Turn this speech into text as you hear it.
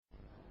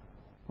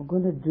We're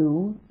going to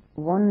do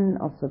one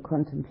of the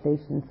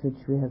contemplations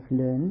which we have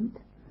learned,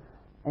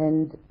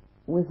 and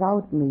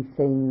without me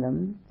saying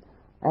them,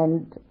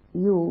 and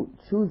you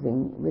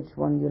choosing which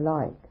one you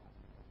like.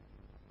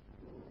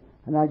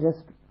 And I'll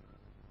just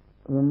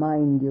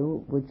remind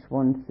you which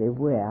ones they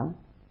were.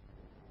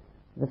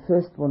 The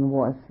first one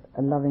was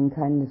a loving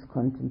kindness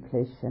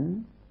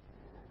contemplation,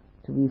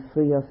 to be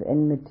free of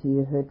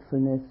enmity,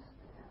 hurtfulness,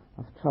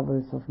 of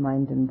troubles of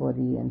mind and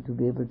body, and to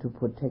be able to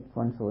protect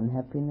one's own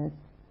happiness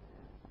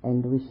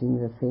and wishing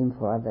the same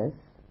for others.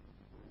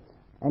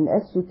 And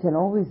as you can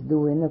always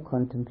do in a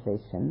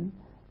contemplation,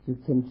 you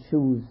can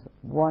choose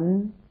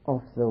one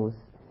of those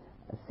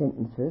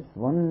sentences,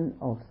 one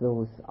of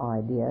those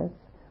ideas.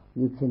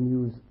 You can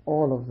use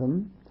all of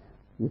them.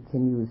 You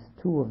can use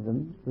two of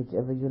them,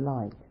 whichever you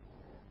like.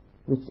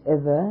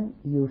 Whichever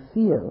you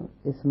feel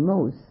is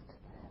most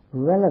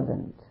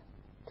relevant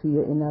to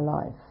your inner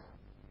life.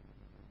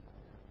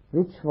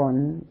 Which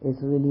one is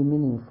really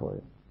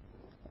meaningful?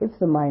 If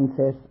the mind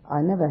says,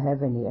 I never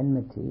have any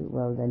enmity,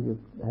 well, then you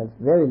have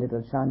very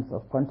little chance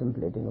of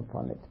contemplating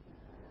upon it.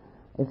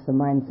 If the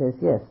mind says,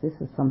 yes, this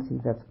is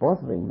something that's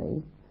bothering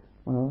me,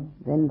 well,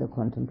 then the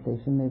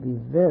contemplation may be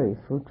very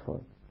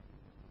fruitful.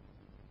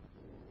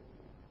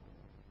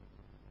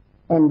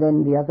 And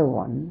then the other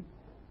one,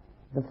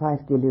 the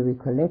 5 daily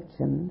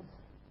recollections,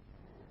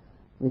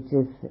 which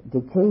is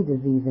decay,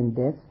 disease, and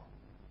death.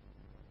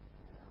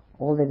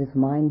 All that is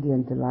mindy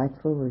and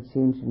delightful will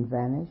change and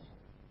vanish,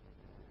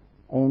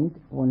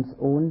 and one's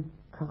own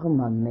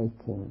karma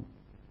making.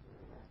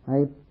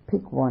 I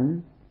pick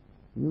one,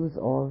 use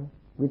all,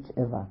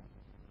 whichever.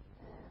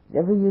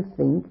 Whatever you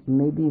think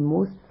may be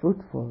most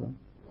fruitful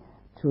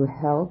to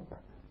help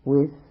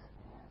with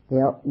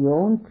your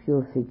own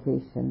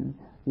purification,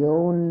 your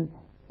own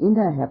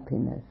inner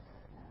happiness,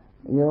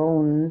 your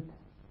own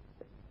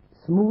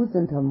smooth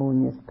and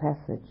harmonious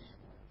passage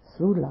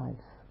through life.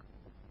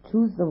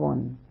 Choose the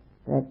one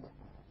that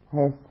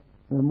has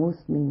the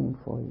most meaning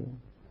for you,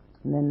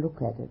 and then look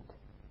at it.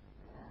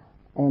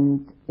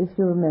 And if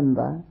you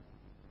remember,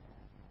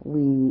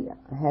 we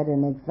had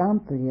an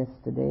example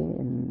yesterday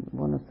in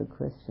one of the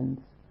questions.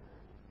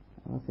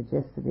 Was it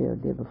yesterday or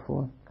the day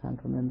before? Can't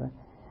remember.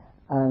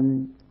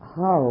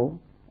 How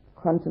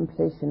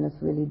contemplation is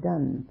really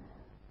done.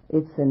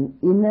 It's an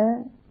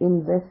inner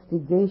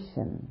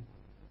investigation,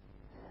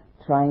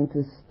 trying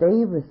to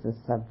stay with the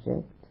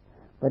subject,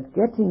 but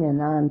getting an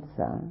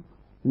answer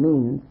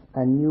means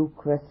a new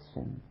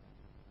question.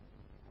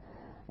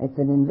 It's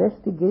an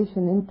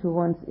investigation into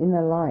one's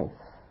inner life.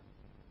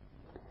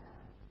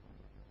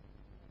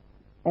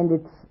 And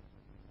it's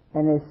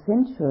an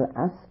essential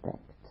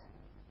aspect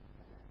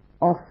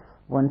of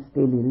one's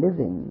daily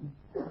living.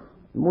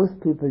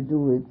 Most people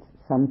do it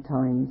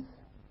sometimes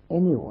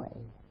anyway,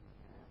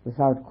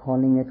 without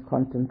calling it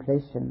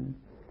contemplation.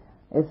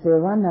 If they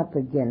run up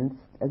against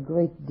a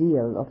great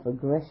deal of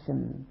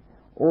aggression,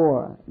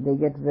 or they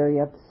get very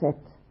upset,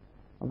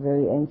 or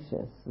very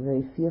anxious,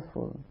 very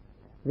fearful,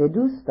 they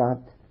do start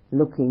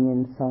looking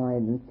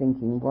inside and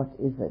thinking, what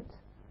is it?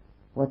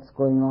 What's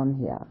going on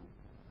here?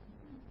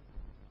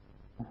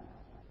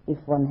 If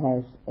one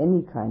has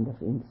any kind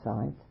of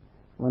insight,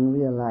 one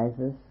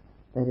realizes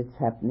that it's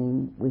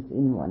happening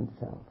within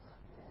oneself.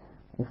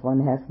 If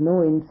one has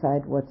no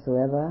insight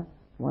whatsoever,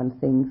 one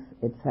thinks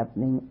it's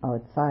happening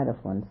outside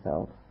of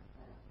oneself,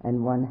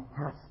 and one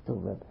has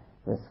to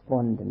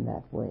respond in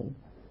that way.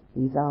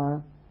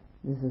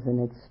 This is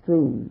an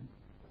extreme.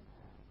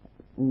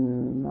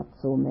 Not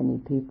so many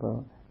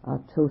people are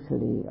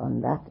totally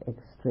on that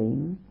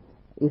extreme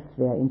if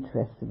they are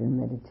interested in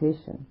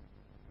meditation.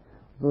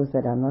 Those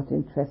that are not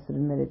interested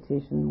in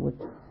meditation would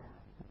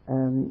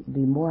be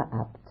more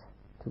apt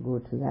to go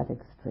to that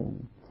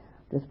extreme.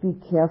 Just be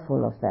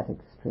careful of that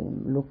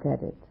extreme. Look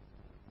at it.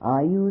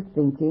 Are you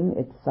thinking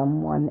it's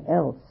someone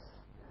else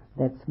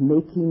that's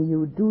making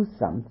you do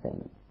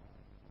something?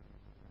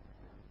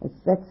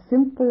 It's that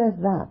simple as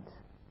that.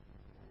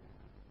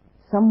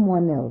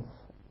 Someone else,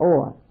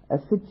 or a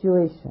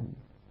situation,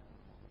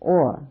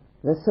 or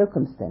the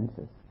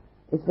circumstances.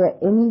 Is there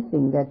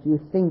anything that you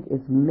think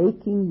is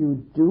making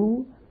you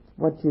do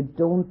what you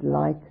don't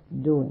like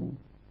doing?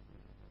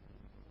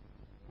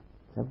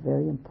 It's a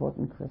very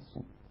important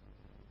question.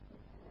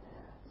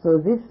 So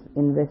this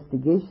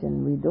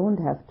investigation, we don't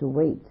have to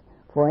wait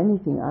for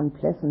anything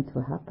unpleasant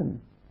to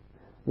happen.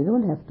 We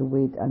don't have to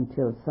wait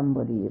until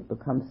somebody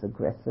becomes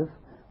aggressive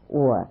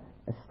or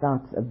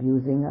starts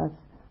abusing us,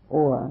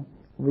 or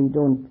we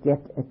don't get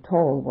at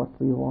all what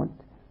we want.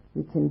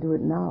 We can do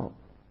it now.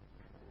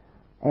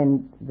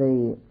 And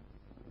the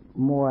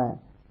more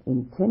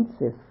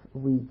intensive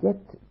we get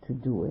to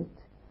do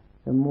it,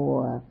 the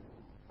more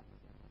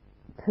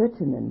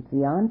pertinent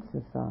the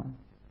answers are,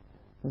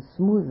 the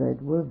smoother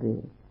it will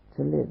be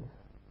to live.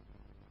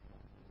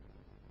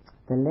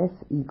 The less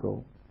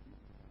ego,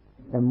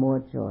 the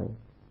more joy.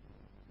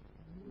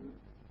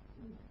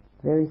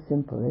 Very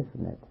simple,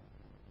 isn't it?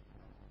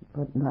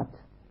 But not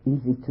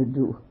easy to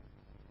do.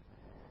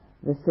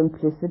 The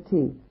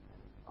simplicity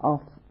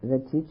of the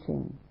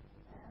teaching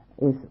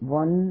is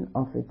one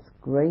of its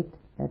great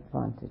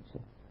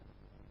advantages.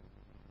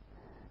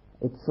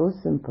 It's so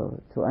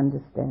simple to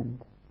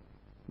understand,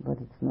 but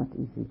it's not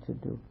easy to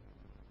do.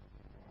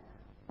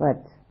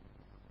 But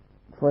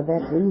for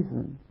that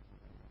reason,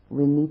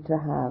 we need to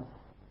have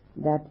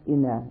that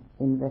inner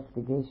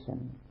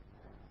investigation,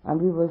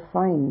 and we will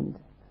find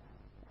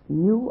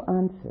new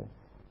answers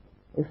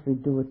if we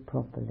do it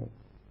properly.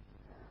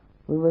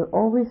 We will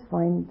always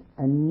find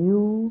a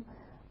new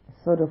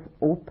sort of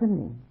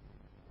opening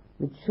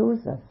which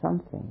shows us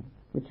something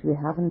which we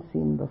haven't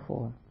seen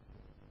before.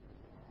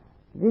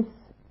 This,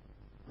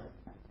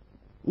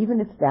 even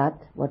if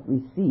that, what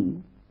we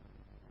see,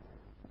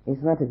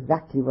 is not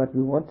exactly what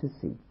we want to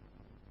see.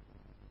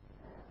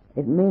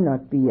 It may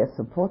not be a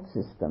support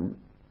system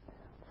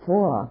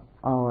for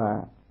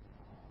our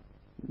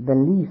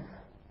belief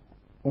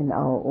in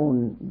our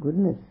own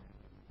goodness.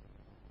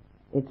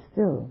 It's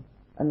still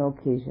an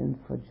occasion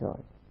for joy.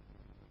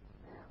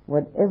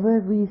 Whatever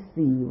we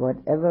see,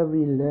 whatever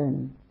we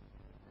learn,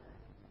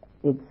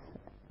 it's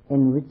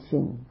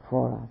enriching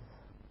for us,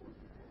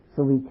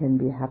 so we can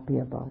be happy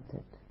about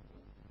it.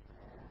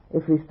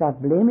 If we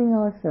start blaming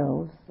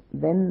ourselves,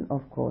 then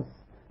of course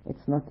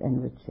it's not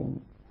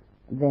enriching,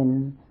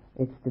 then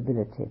it's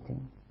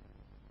debilitating.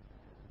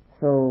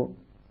 So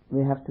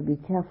we have to be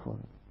careful.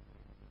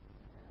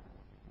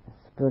 A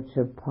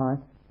spiritual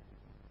path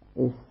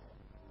is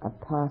a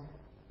path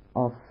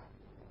of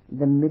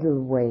the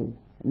middle way,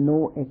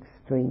 no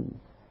extremes.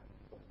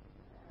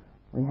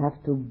 We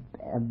have to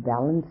a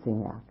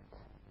balancing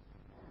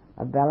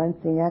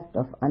act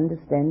of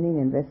understanding,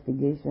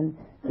 investigation,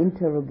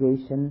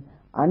 interrogation,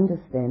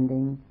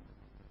 understanding,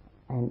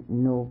 and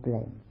no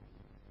blame.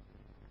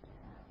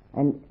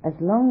 And as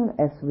long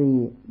as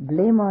we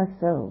blame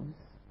ourselves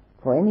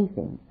for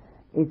anything,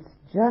 it's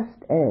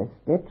just as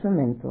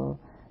detrimental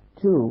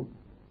to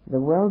the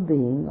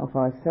well-being of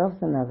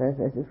ourselves and others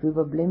as if we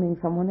were blaming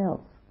someone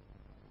else.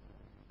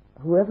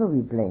 Whoever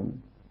we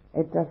blame,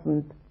 it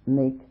doesn't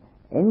make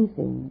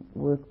anything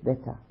work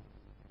better.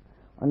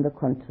 On the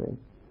contrary,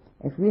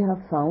 if we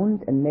have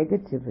found a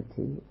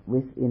negativity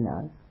within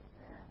us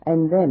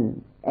and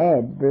then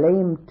add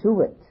blame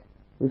to it,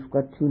 we've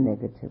got two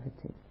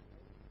negativities.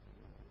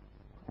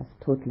 That's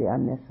totally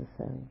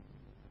unnecessary.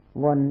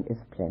 One is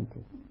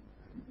plenty.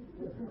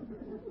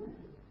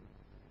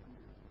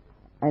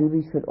 And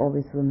we should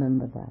always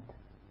remember that.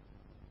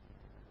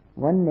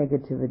 One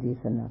negativity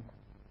is enough.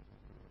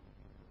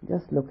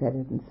 Just look at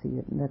it and see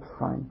it, and that's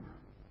fine.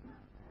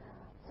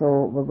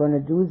 So we're going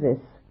to do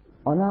this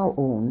on our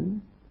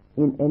own,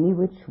 in any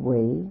which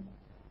way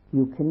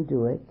you can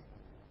do it.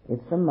 If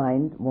the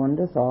mind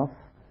wanders off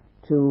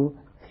to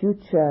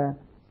future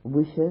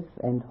wishes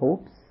and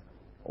hopes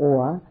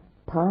or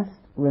past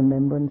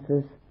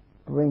remembrances,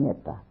 bring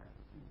it back.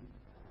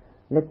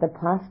 Let the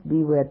past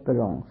be where it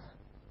belongs,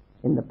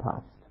 in the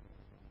past.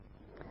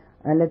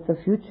 And let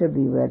the future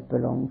be where it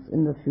belongs,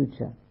 in the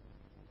future,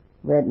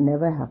 where it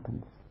never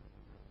happens.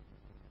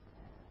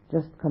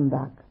 Just come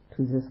back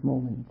to this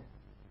moment.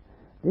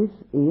 This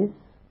is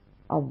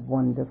a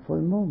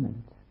wonderful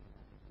moment,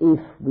 if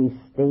we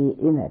stay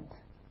in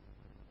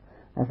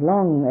it. As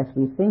long as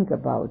we think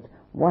about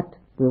what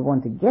we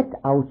want to get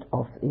out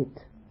of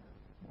it,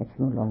 it's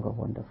no longer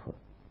wonderful.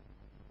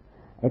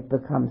 It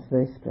becomes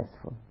very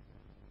stressful.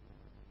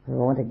 If I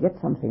want to get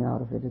something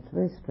out of it, it's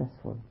very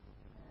stressful.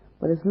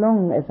 But as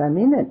long as I'm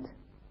in it,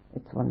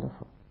 it's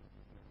wonderful.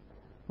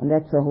 And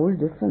that's the whole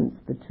difference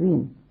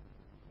between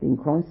being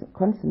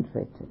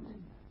concentrated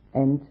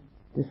and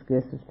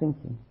discursive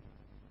thinking.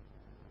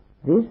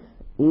 This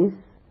is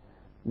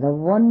the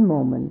one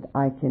moment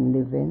I can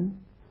live in,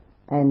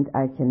 and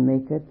I can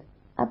make it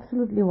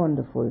absolutely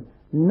wonderful,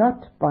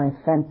 not by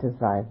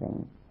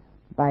fantasizing,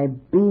 by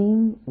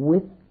being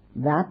with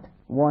that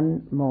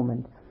one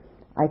moment.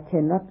 I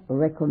cannot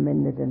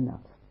recommend it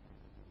enough.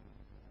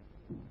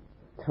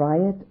 Try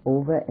it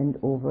over and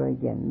over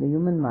again. The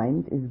human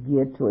mind is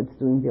geared towards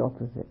doing the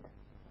opposite,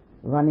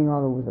 running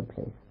all over the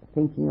place,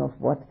 thinking of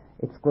what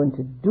it's going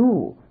to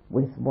do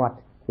with what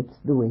it's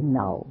doing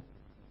now.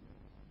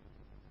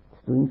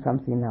 It's doing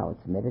something now,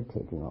 it's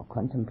meditating or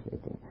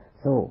contemplating.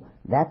 So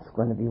that's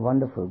going to be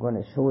wonderful, going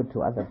to show it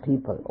to other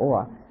people,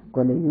 or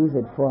going to use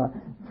it for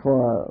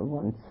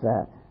one's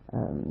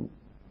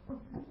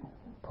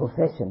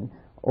profession,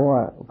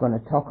 or going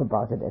to talk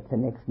about it at the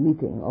next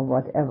meeting, or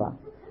whatever.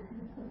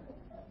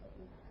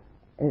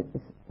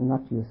 It's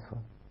not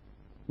useful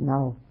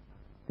now,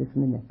 this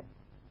minute.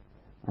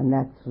 And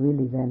that's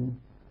really then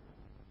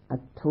a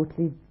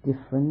totally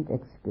different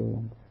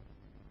experience.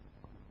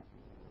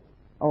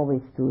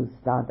 Always to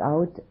start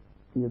out,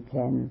 you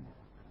can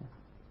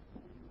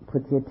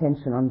put the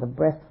attention on the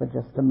breath for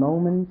just a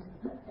moment,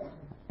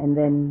 and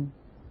then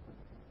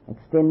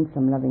extend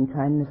some loving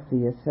kindness to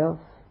yourself,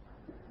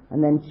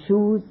 and then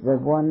choose the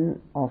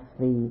one of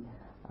the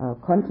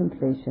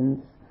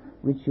contemplations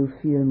which you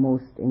feel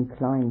most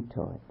inclined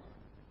towards.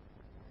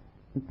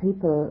 And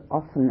people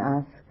often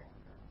ask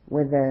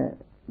whether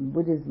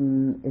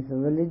Buddhism is a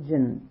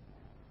religion,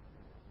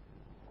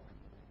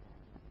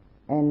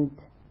 and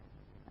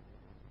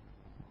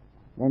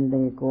Then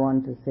they go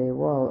on to say,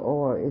 well,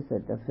 or is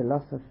it a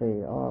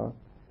philosophy, or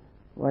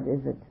what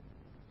is it?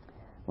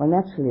 Well,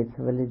 naturally it's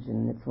a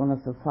religion. It's one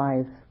of the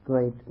 5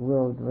 great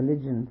world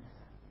religions.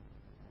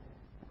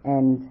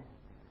 And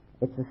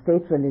it's a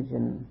state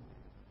religion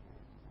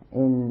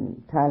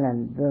in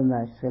Thailand,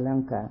 Burma, Sri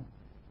Lanka.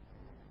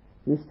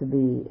 Used to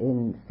be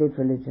in state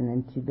religion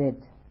in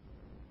Tibet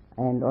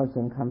and also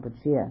in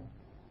Kampuchea.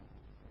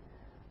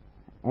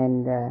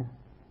 And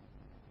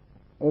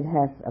it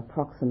has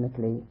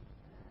approximately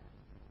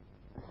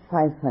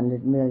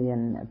 500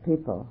 million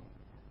people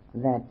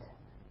that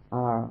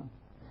are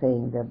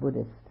saying they're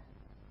Buddhist.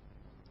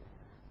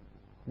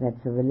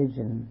 That's a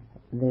religion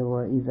they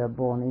were either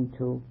born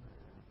into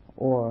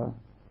or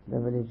the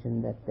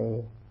religion that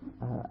they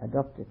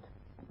adopted.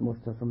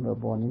 Most of them were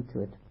born into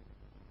it.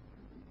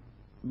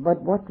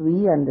 But what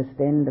we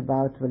understand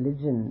about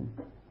religion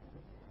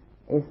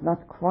is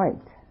not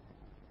quite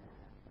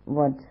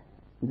what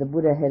the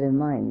Buddha had in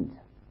mind.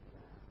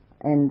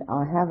 And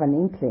I have an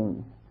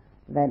inkling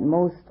that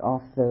most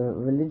of the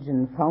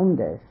religion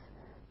founders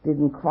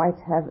didn't quite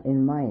have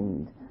in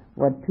mind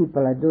what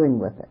people are doing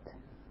with it.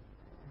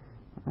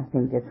 I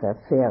think it's a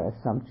fair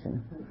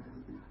assumption.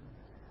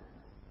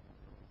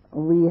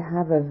 We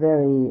have a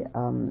very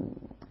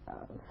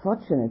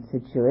fortunate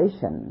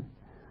situation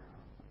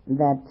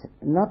that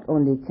not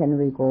only can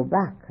we go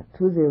back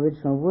to the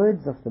original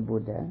words of the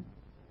Buddha,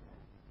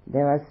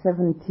 there are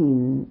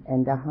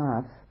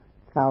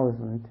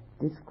 17,500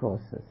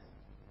 discourses,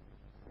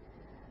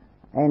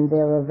 and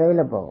they're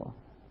available.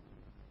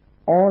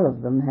 All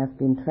of them have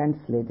been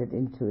translated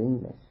into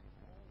English.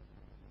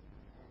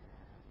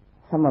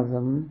 Some of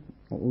them,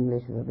 the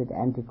English is a bit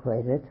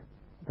antiquated,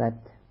 but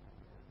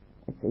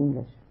it's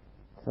English,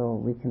 so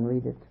we can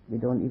read it. We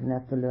don't even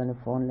have to learn a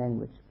foreign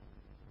language.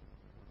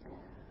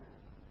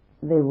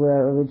 They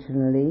were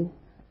originally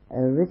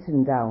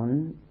written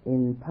down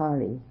in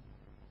Pali.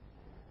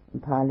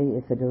 Pali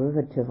is a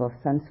derivative of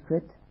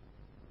Sanskrit.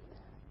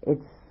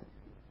 It's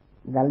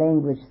the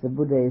language the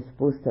Buddha is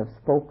supposed to have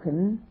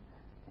spoken.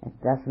 It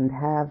doesn't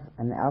have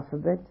an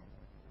alphabet.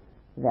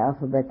 The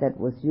alphabet that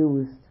was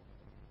used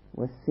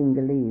was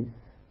Sinhalese,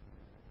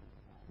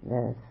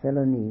 the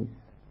Ceylonese,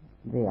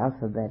 the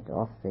alphabet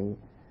of the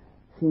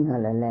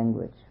Sinhala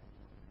language.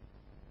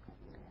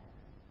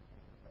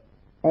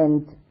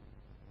 And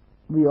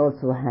we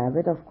also have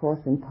it, of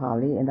course, in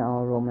Pali in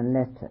our Roman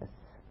letters.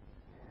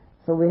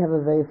 So we have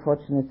a very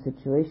fortunate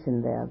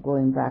situation there,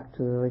 going back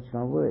to the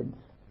original words,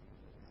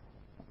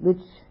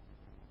 which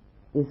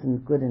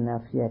isn't good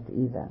enough yet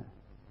either.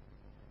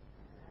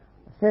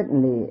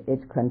 Certainly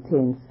it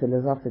contains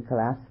philosophical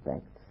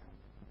aspects.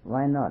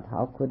 Why not?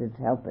 How could it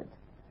help it?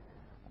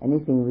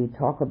 Anything we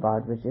talk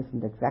about which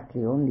isn't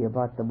exactly only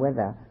about the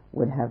weather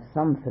would have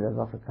some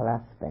philosophical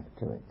aspect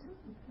to it.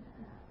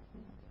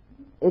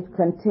 It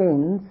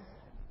contains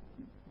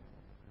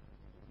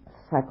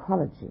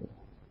psychology.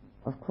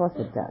 Of course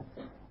it does.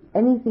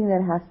 Anything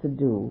that has to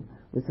do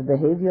with the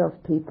behavior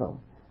of people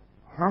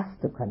has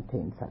to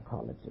contain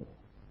psychology.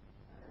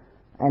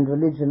 And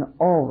religion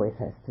always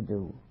has to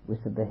do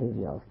with the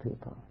behavior of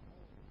people.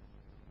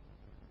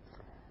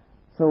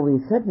 So we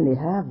certainly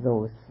have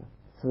those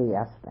 3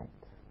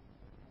 aspects.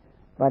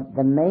 But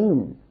the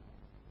main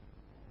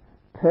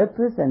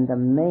purpose and the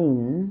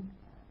main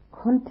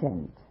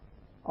content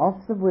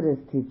of the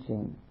Buddha's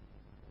teaching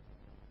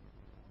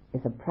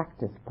is a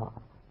practice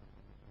path.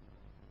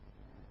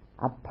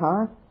 A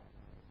path,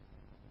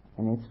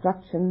 an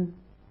instruction,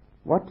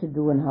 what to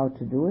do and how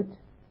to do it,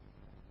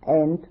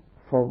 and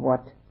for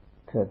what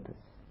purpose.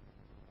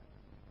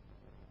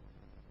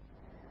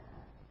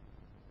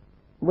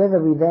 Whether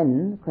we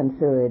then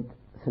consider it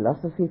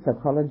philosophy,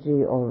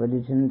 psychology, or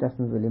religion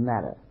doesn't really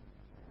matter.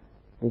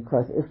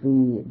 Because if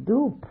we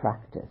do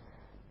practice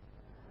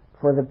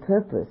for the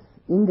purpose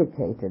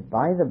indicated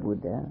by the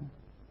Buddha,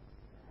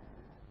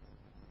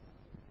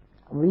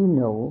 we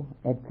know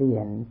at the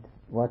end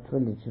what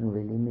religion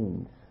really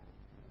means.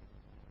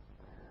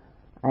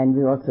 And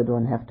we also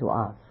don't have to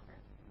ask,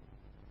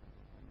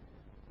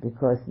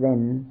 because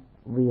then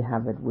we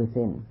have it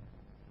within.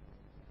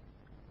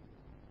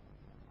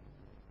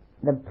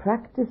 The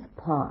practice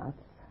path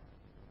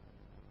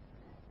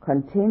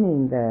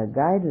containing the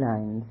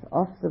guidelines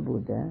of the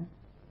Buddha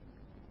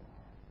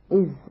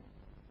is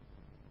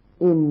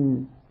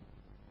in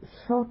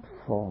short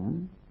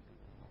form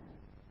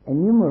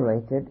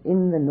enumerated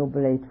in the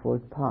Noble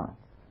Eightfold Path,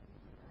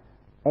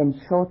 and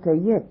shorter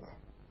yet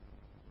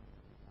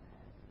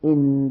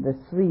in the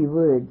 3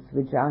 words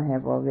which I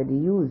have already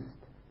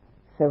used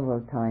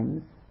several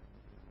times: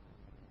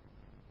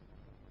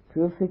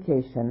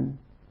 purification,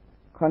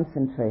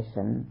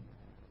 concentration,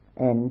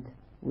 and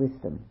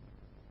wisdom.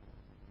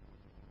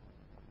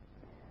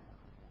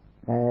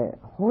 The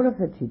whole of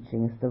the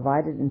teaching is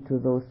divided into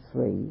those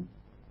 3,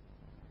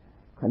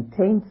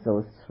 contains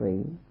those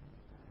 3,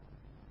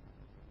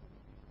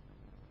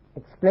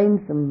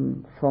 explains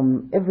them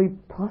from every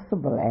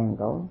possible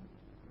angle,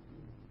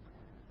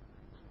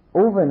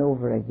 over and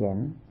over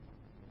again,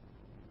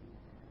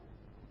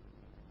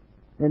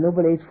 The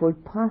Noble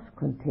Eightfold Path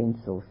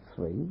contains those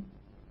three,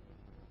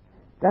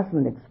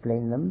 doesn't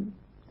explain them,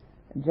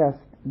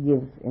 just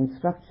gives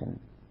instruction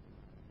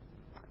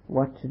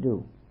what to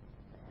do.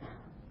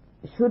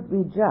 Should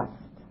we just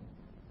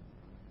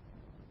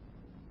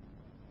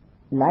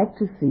like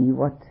to see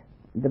what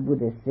the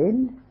Buddha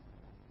said,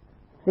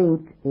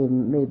 think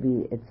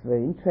maybe it's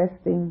very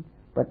interesting,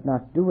 but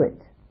not do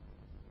it?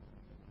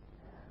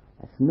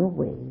 There's no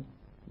way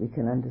we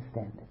can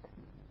understand it.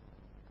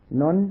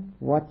 None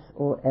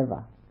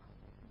whatsoever.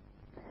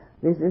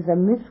 This is a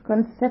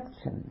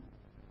misconception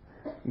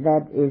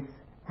that is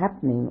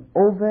happening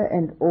over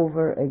and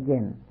over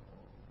again.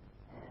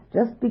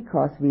 Just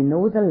because we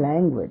know the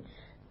language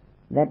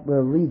that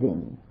we're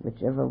reading,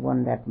 whichever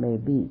one that may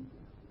be,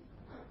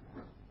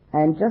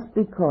 and just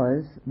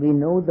because we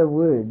know the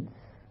words,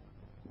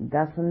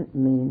 doesn't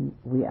mean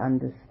we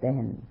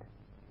understand.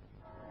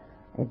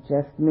 It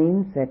just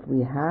means that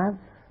we have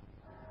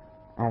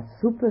a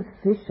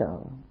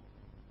superficial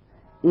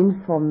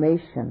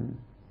information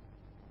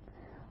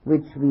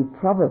which we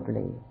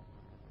probably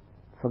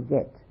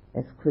forget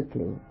as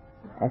quickly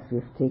as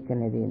we've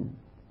taken it in.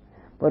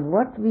 But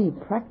what we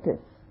practice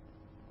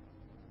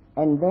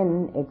and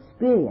then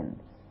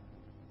experience,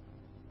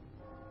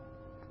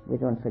 we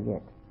don't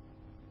forget.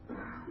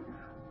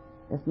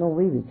 There's no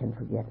way we can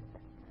forget it,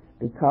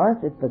 because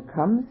it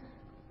becomes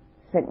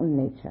second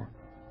nature.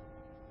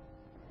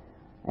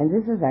 And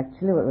this is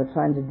actually what we're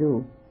trying to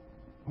do,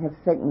 have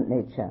second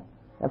nature.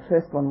 The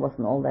first one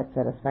wasn't all that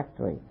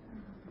satisfactory.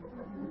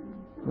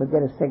 We'll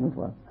get a second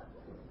one.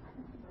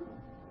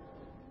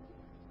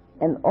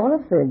 And all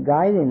of the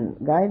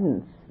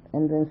guidance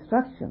and the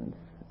instructions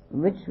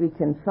which we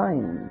can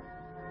find,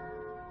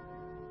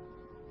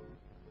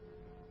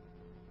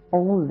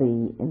 all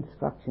the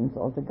instructions,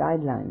 all the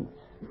guidelines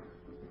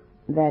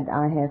that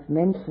I have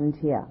mentioned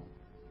here,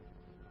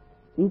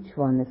 each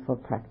one is for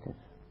practice.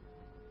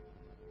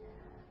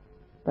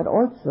 But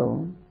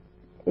also,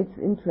 it's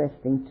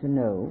interesting to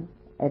know,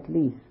 at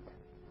least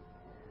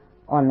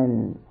on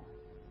an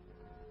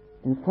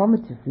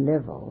informative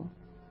level,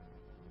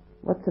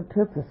 what's the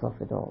purpose of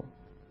it all.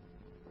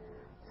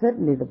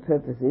 Certainly the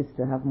purpose is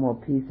to have more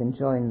peace and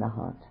joy in the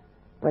heart,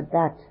 but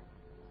that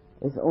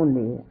is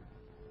only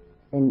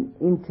an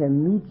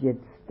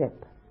intermediate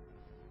step.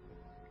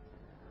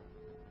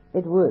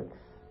 It works,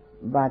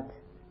 but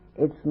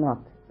it's not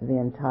the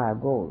entire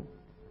goal.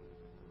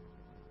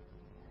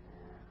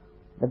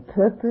 The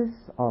purpose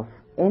of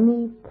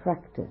any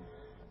practice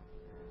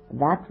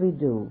that we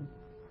do,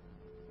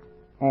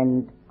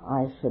 and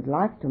I should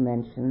like to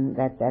mention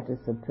that that is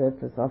the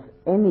purpose of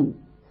any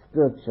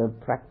spiritual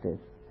practice,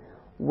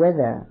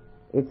 whether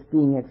it's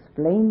being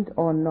explained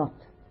or not,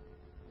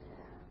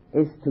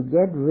 is to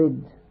get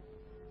rid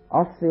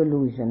of the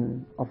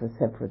illusion of a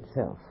separate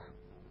self.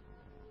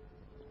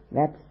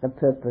 That's the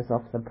purpose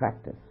of the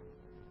practice.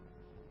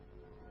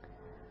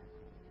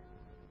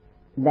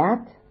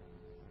 That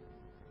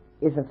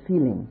is a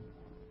feeling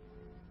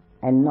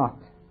and not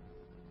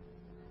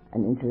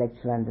an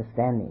intellectual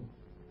understanding.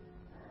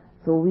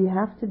 So we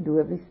have to do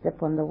every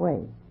step on the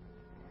way,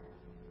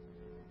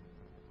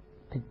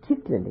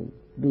 particularly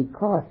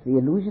because the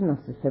illusion of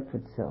the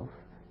separate self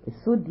is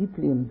so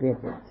deeply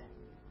embedded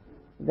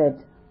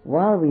that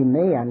while we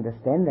may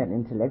understand that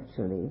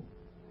intellectually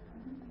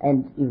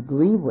and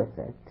agree with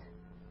it,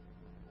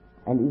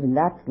 and even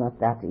that's not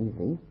that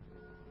easy,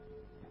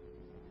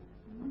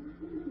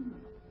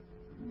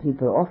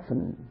 people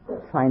often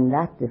find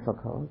that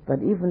difficult. But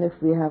even if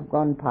we have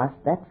gone past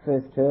that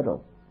first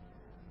hurdle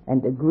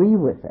and agree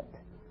with it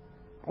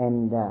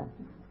and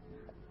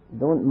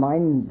don't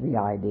mind the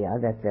idea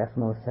that there's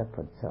no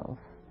separate self,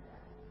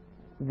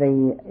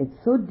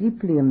 it's so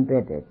deeply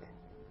embedded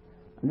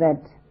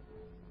that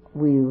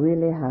we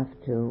really have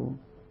to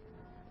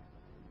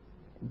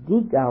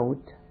dig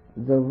out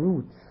the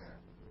roots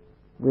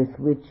with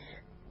which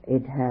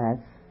it has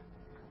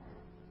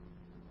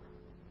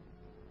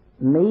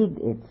made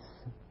its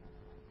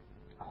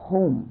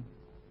home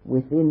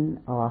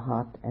within our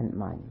heart and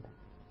mind.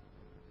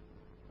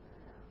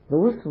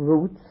 Those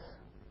roots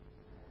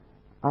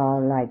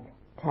are like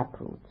tap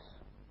roots.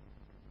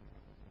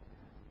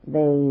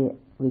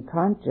 We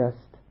can't just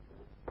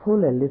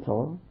pull a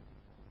little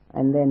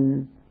and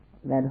then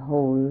that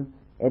whole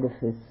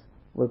edifice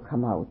will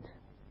come out.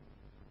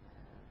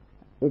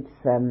 It's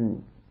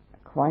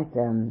quite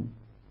a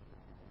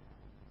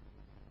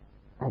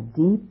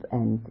deep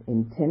and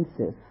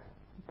intensive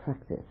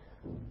practice.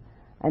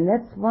 And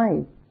that's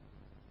why,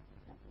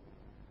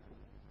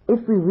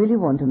 if we really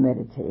want to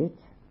meditate,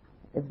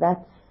 if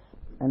that's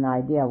an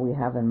idea we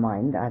have in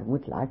mind, I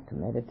would like to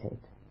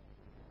meditate,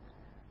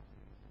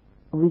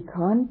 we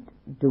can't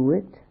do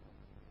it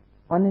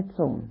on its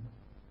own.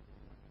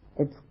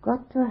 It's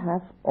got to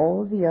have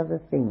all the other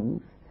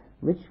things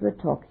which we're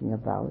talking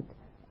about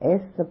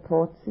as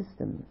support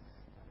systems.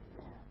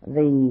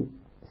 The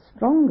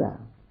stronger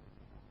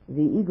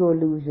the ego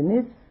illusion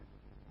is,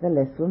 the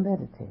less we'll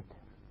meditate.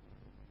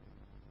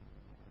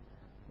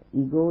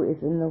 Ego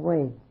is in the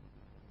way.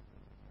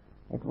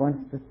 It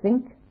wants to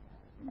think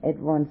it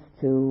wants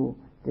to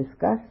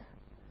discuss,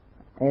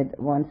 it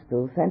wants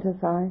to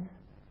fantasize,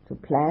 to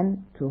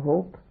plan, to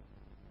hope,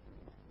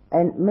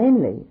 and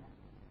mainly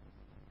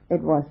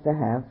it wants to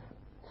have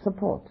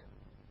support.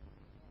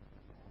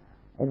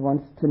 It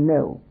wants to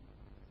know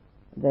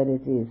that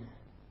it is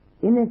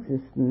in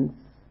existence,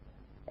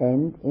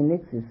 and in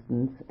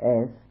existence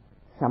as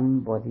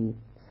somebody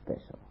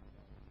special.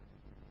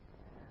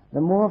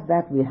 The more of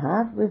that we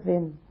have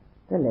within,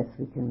 the less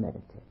we can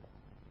meditate.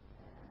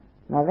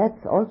 Now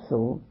that's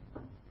also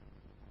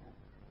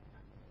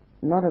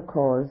not a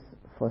cause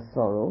for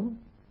sorrow,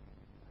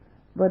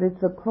 but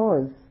it's a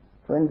cause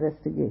for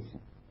investigation.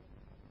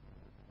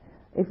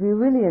 If we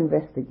really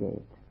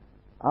investigate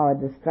our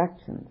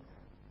distractions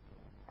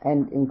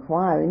and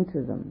inquire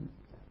into them,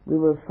 we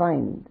will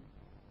find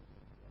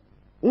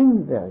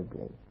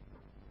invariably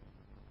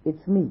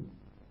it's me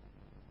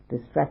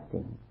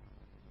distracting.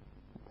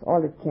 It's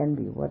all it can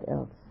be. What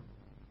else?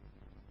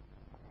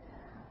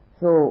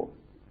 So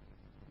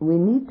we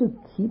need to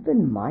keep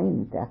in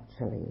mind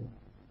actually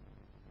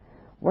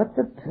what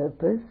the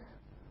purpose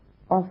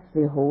of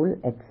the whole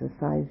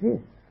exercise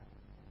is.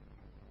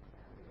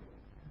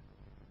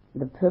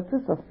 The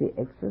purpose of the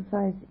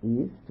exercise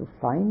is to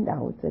find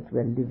out that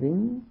we're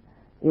living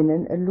in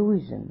an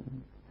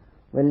illusion.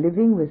 We're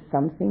living with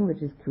something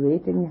which is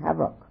creating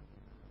havoc.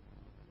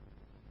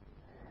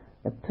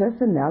 The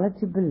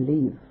personality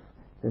belief,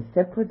 the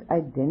separate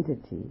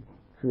identity,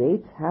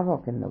 creates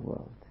havoc in the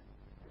world.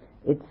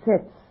 It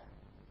sets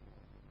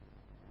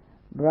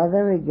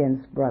brother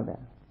against brother,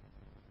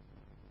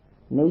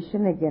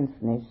 nation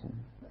against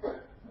nation,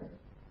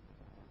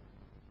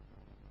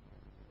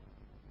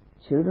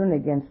 children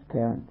against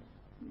parents.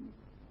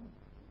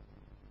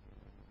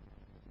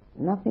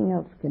 Nothing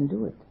else can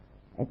do it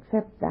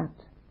except that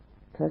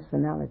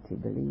personality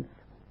belief,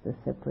 the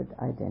separate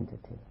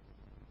identity.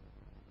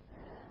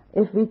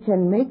 If we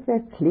can make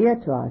that clear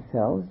to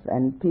ourselves,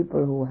 and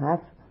people who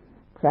have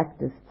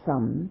practiced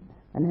some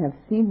and have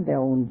seen their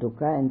own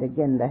dukkha, and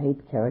again the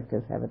hate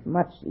characters have it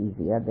much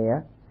easier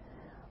there,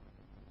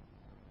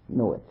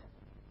 know it.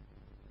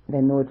 They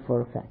know it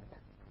for a fact.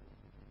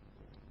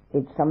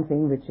 It's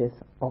something which is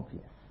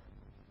obvious.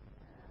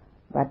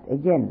 But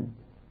again,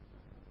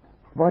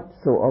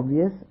 what's so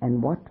obvious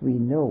and what we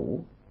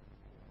know,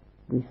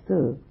 we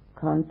still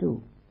can't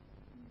do.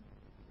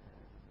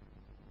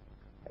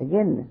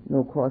 Again,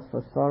 no cause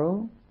for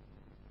sorrow,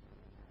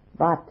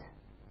 but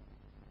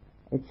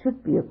it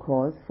should be a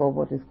cause for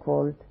what is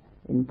called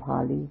in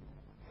Pali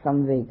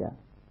samvega,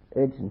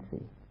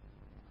 urgency.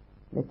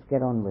 Let's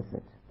get on with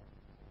it.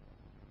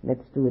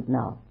 Let's do it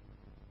now.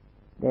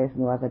 There is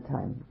no other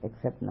time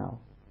except now.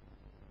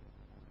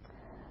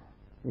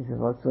 This is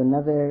also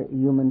another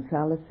human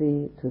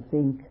fallacy to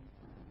think,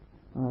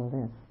 well,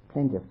 there's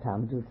plenty of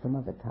time, do it some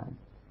other time.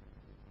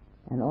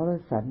 And all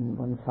of a sudden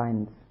one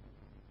finds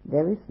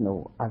there is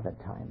no other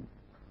time.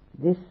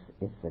 This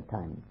is the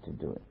time to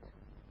do it.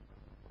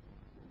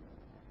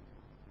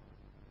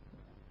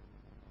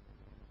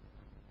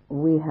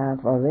 We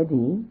have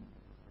already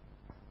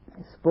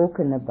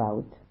spoken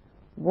about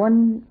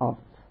one of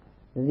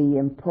the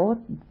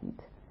important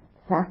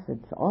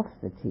facets of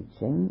the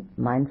teaching,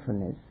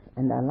 mindfulness,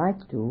 and I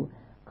like to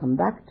come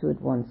back to it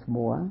once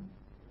more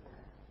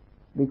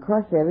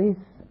because there is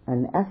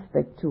an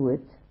aspect to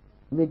it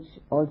which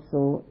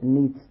also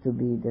needs to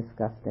be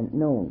discussed and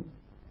known.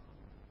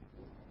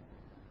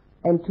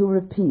 And to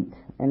repeat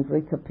and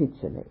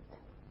recapitulate.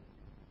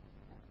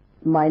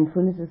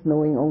 Mindfulness is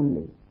knowing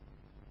only.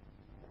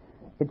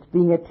 It's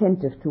being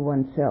attentive to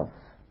oneself,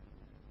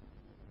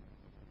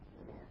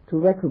 to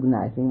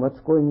recognizing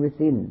what's going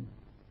within.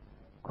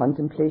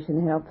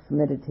 Contemplation helps,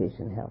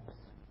 meditation helps.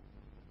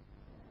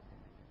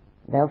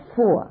 There are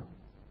 4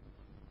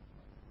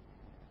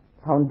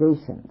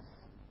 foundations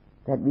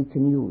that we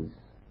can use.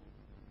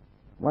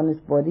 1 is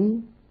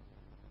body,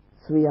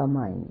 3 are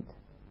mind.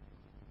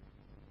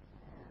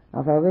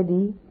 I've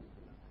already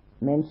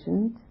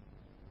mentioned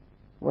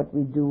what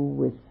we do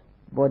with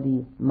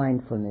body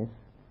mindfulness,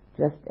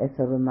 just as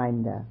a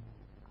reminder.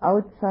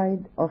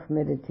 Outside of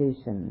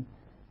meditation,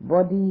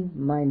 body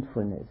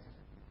mindfulness.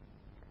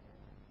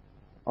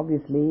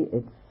 Obviously,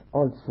 it's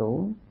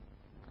also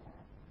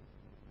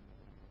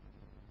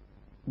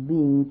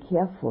being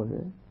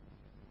careful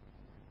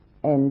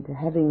and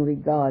having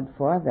regard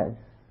for others.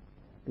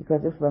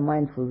 Because if we're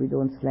mindful, we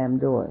don't slam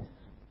doors.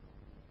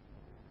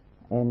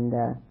 And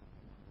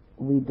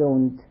we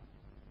don't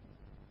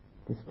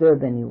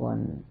disturb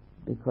anyone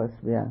because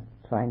we are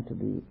trying to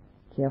be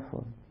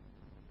careful.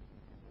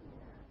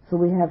 So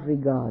we have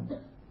regard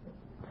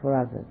for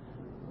others.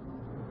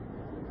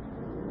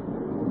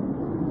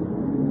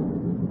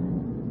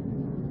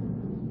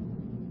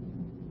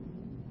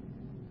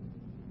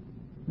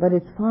 But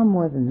it's far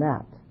more than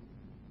that.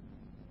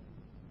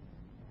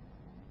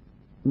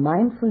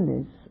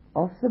 Mindfulness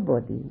of the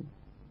body,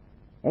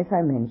 as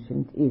I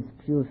mentioned, is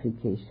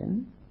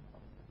purification,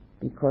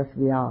 because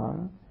we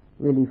are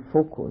really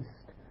focused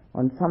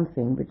on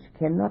something which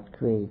cannot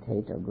create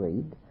hate or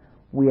greed.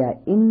 We are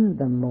in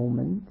the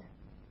moment.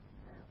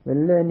 We're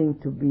learning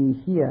to be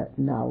here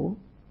now.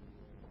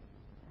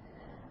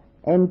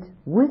 And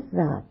with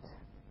that,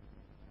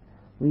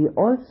 we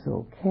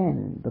also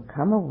can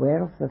become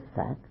aware of the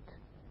fact,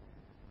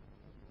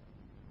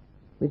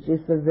 which is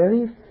the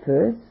very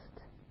first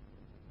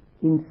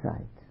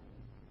insight.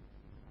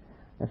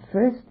 The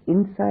first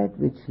insight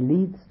which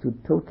leads to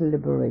total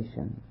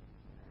liberation.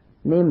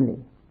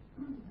 Namely,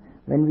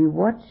 when we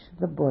watch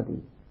the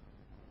body,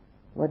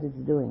 what it's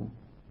doing,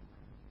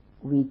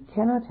 we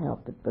cannot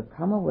help but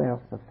become aware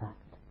of the fact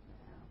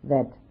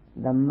that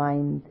the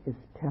mind is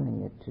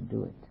telling it to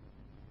do it.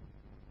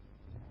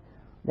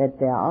 That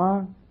there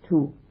are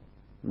two,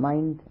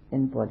 mind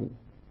and body,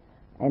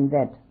 and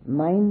that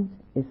mind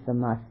is the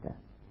master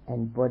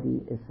and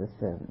body is the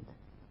servant.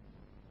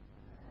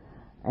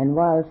 And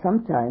while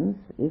sometimes,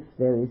 if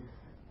there is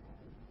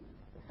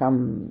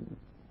some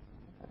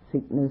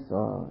sickness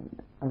or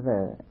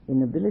other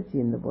inability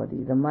in the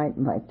body, the mind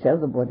might tell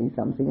the body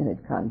something and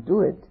it can't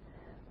do it.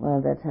 Well,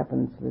 that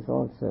happens with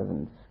all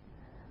servants.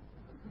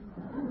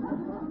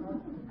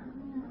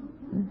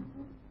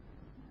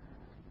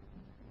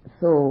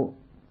 So,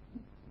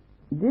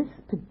 this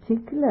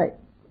particular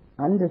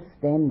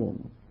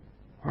understanding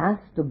has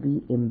to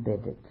be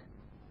embedded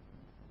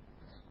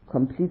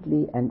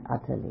completely and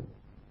utterly.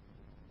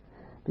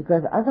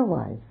 Because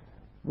otherwise,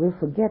 we'll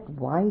forget,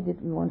 why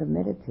did we want to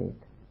meditate?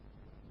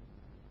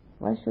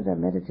 Why should I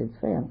meditate? It's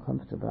very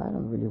uncomfortable. I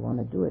don't really want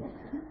to do it.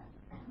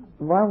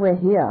 While we're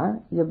here,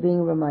 you're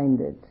being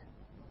reminded.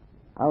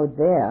 Out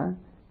there,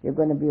 you're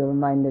going to be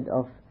reminded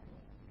of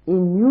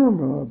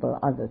innumerable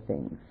other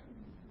things,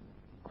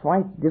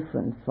 quite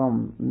different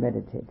from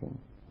meditating.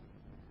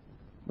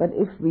 But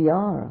if we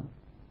are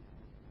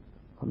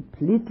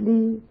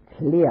completely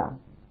clear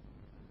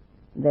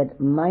that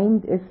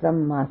mind is the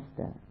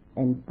master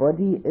and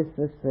body is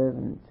the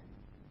servant,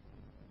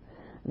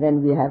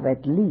 then we have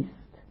at least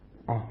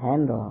a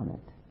handle on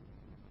it.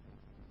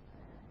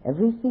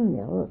 Everything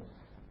else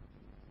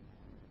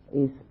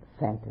is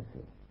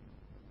fantasy.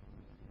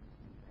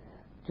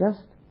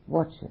 Just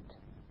watch it.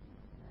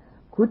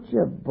 Could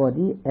your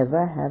body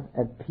ever have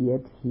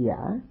appeared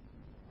here,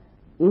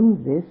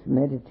 in this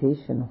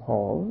meditation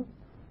hall,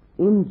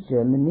 in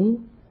Germany,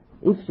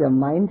 if your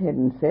mind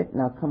hadn't said,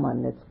 now come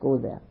on, let's go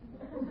there?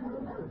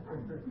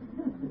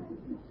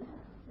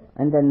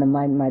 And then the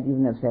mind might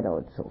even have said, oh,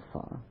 it's so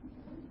far.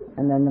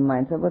 And then the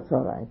mind said, well, it's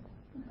all right.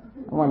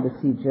 I want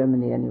to see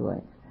Germany anyway.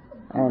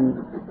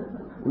 And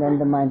then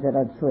the mind said,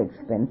 oh, it's so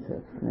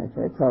expensive. And I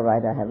said, it's all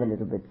right, I have a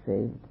little bit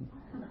saved.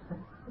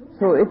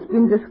 So it's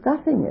been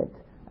discussing it.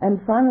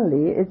 And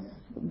finally, it's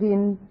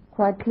been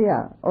quite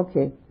clear.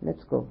 Okay,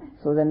 let's go.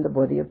 So then the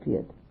body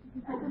appeared.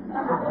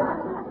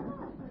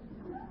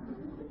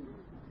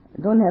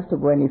 Don't have to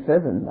go any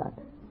further than that.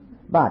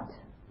 But,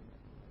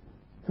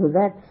 so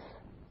that's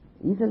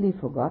easily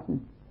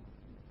forgotten.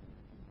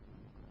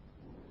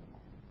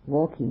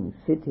 Walking,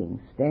 sitting,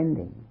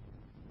 standing,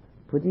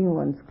 putting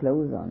one's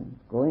clothes on,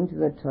 going to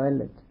the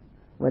toilet,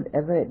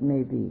 whatever it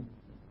may be,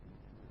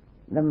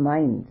 the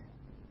mind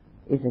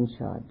is in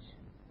charge.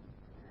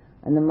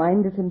 And the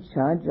mind is in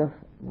charge of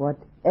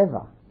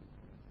whatever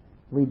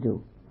we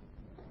do.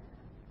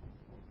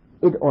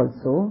 It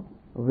also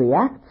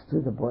reacts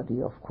to the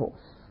body, of course.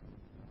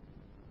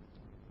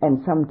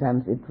 And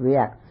sometimes it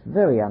reacts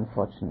very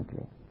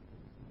unfortunately.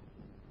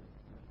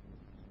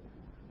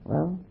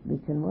 Well, we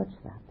can watch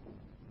that.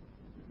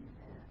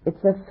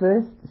 It's the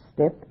first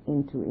step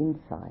into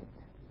insight,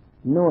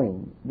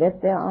 knowing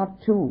that there are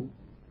two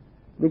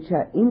which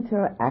are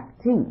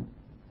interacting,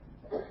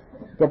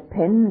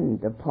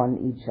 depend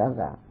upon each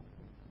other,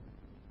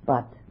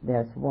 but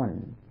there's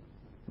one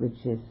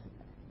which is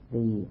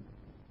the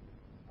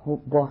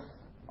boss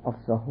of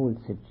the whole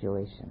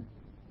situation.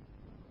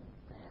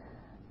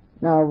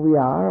 Now we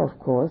are, of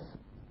course,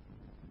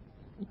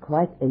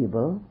 quite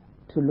able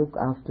to look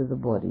after the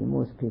body,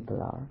 most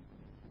people are,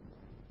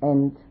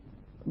 and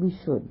we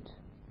should,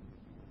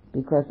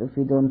 because if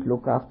we don't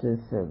look after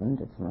a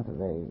servant, it's not a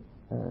very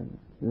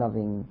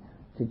loving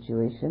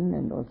situation,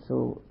 and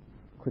also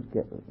could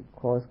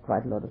cause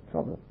quite a lot of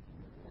trouble.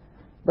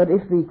 But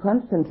if we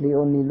constantly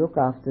only look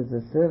after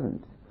the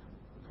servant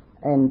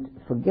and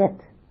forget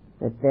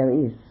that there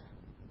is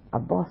a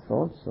boss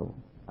also,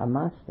 a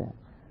master,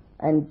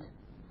 and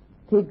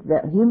take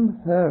him,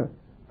 her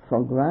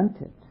for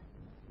granted,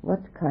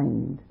 what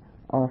kind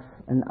of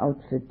an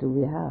outfit do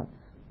we have?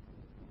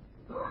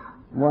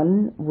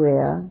 One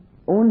where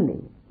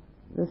only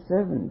the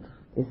servant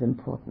is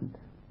important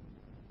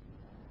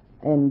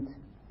and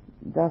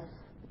does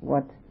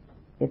what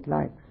it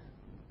likes.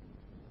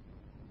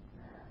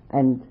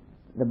 And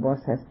the boss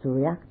has to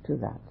react to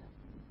that.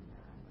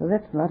 So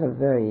that's not a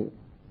very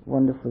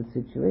wonderful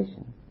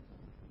situation.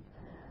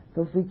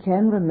 So if we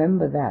can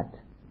remember that,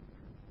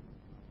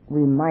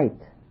 we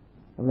might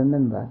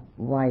remember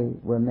why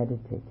we're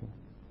meditating.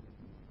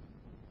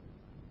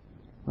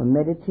 We're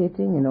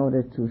meditating in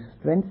order to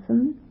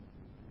strengthen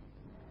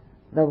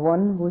the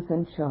one who's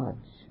in charge.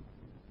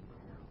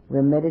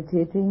 We're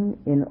meditating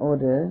in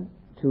order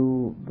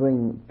to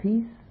bring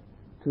peace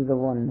to the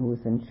one who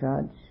is in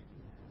charge,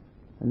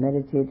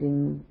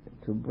 meditating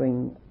to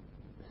bring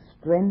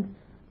strength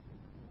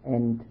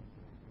and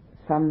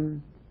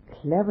some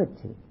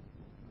clarity.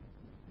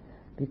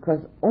 Because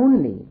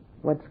only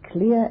what's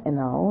clear in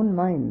our own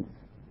minds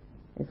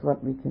is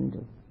what we can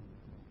do.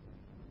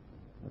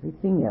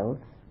 Everything else,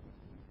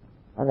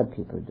 other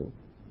people do.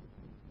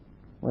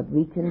 What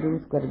we can do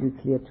has got to be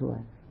clear to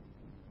us.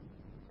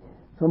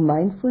 So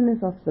mindfulness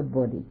of the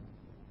body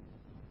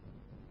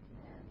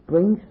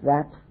brings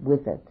that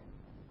with it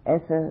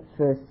as a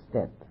first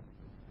step.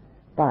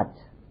 But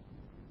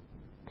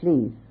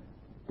please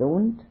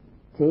don't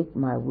take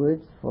my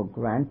words for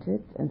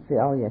granted and say,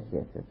 oh yes,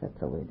 that's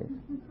the way it is.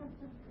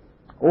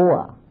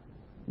 Or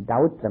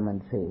doubt them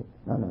and say,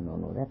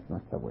 no, that's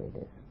not the way it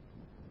is.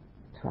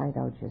 Try it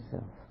out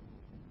yourself.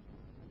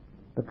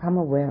 Become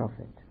aware of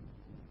it.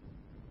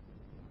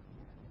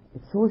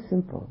 It's so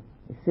simple.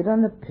 You sit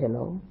on the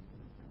pillow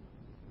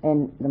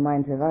and the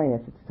mind says, oh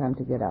yes, it's time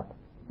to get up.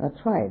 Now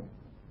try it.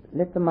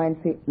 Let the mind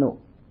say, no,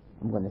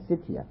 I'm going to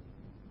sit here.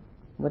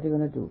 What are you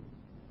going to do?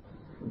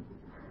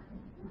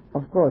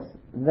 Of course,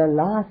 the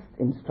last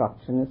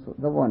instruction is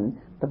the one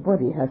the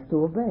body has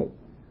to obey.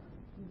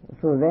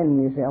 So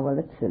then you say, oh well,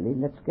 that's silly,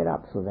 let's get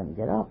up. So then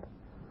get up.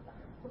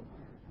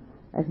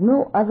 There's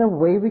no other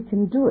way we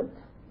can do it.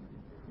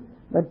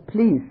 But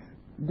please,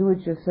 do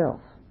it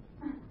yourself.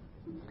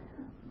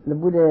 The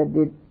Buddha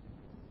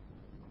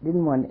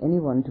didn't want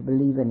anyone to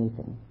believe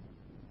anything.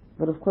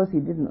 But of course he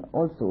didn't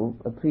also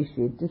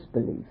appreciate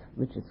disbelief,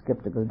 which is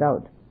skeptical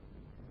doubt.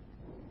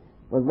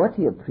 But what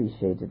he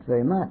appreciated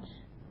very much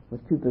was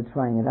people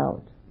trying it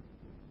out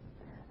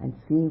and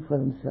seeing for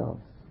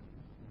themselves.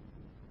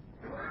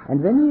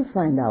 And when we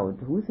find out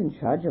who's in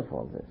charge of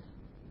all this,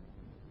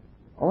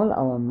 all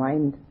our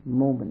mind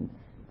moments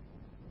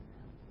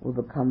will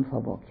become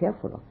far more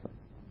careful of them.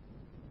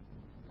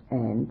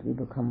 And we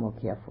become more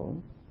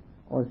careful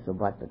also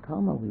about the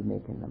karma we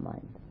make in the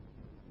mind.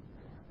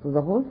 So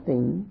the whole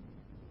thing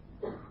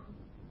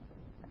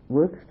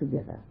works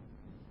together,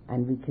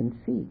 and we can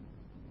see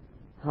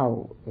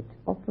how it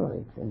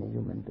operates in a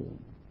human being.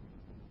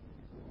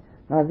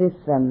 Now this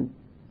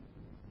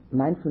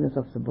mindfulness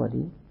of the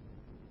body,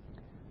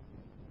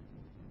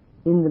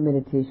 in the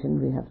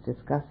meditation we have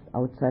discussed,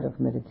 outside of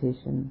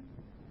meditation,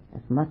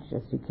 as much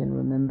as you can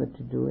remember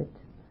to do it,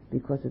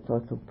 because it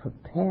also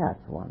prepares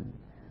one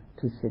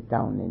to sit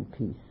down in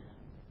peace.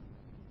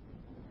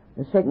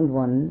 The second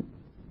one,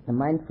 the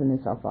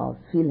mindfulness of our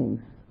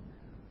feelings,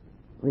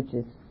 which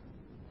is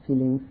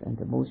feelings and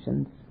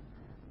emotions.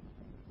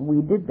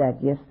 We did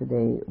that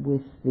yesterday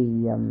with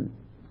the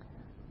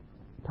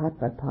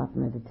part-by-part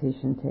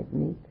meditation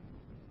technique.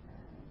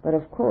 But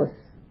of course,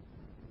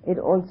 it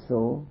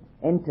also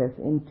enters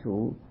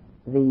into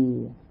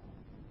the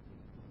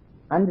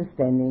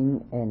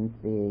understanding and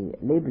the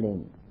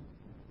labeling,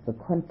 the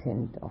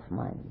content of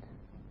mind,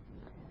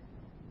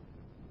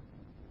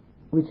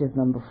 which is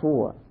number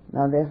 4.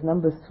 Now there's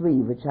number 3,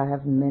 which I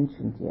haven't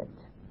mentioned yet.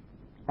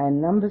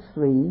 And number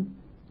 3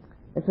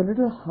 is a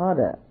little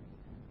harder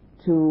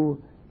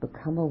to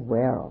become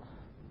aware of.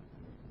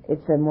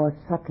 It's a more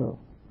subtle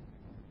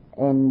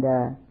and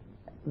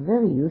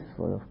very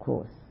useful, of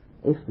course,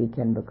 if we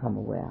can become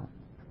aware.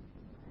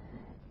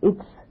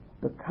 It's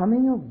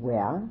becoming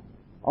aware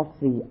of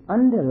the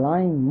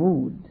underlying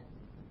mood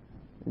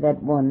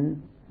that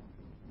one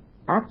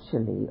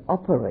actually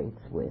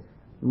operates with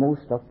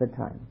most of the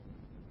time.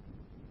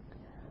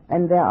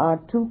 And there are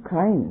 2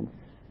 kinds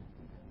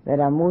that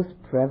are most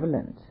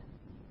prevalent.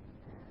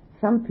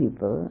 Some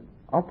people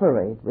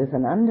operate with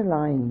an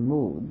underlying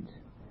mood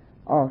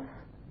of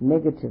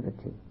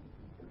negativity,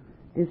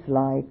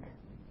 dislike,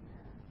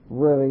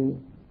 worry,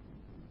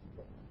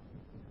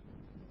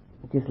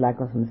 dislike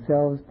of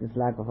themselves,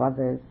 dislike of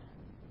others,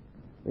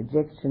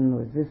 rejection,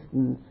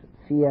 resistance,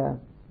 fear.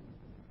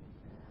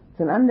 It's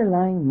an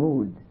underlying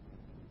mood.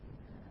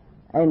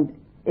 And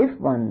if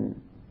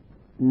one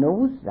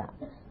knows that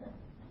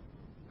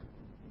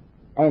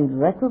and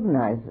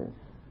recognizes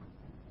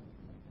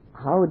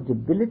how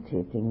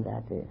debilitating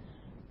that is,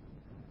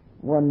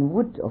 one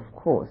would, of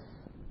course,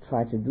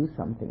 try to do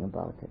something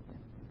about it.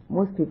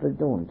 Most people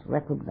don't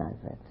recognize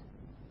it.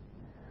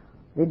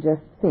 They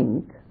just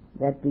think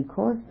that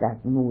because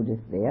that mood is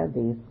there,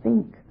 they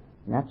think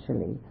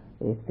naturally,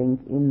 they think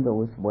in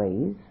those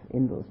ways,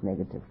 in those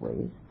negative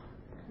ways,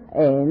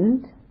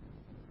 and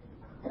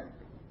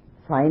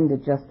find a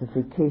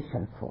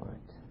justification for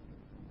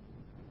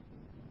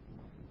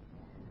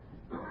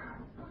it.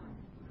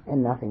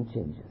 And nothing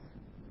changes.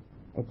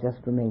 It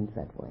just remains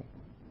that way.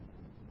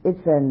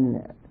 It's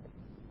a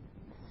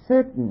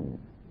certain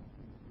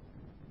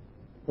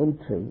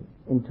entry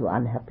into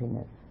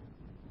unhappiness.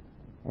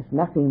 There's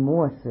nothing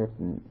more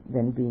certain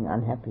than being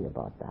unhappy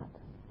about that.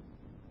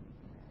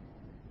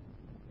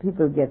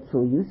 People get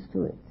so used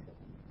to it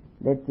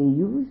that they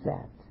use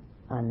that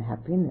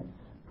unhappiness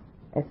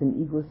as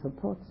an ego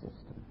support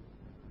system.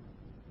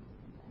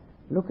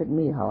 Look at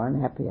me, how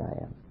unhappy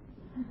I am.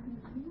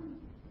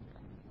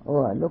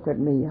 Or look at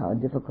me, how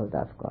difficult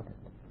I've got it.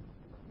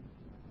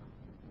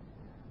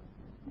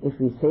 if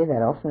we say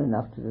that often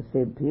enough to the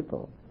same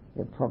people,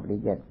 they'll probably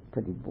get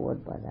pretty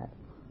bored by that.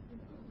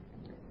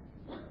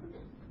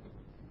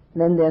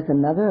 Then there's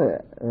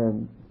another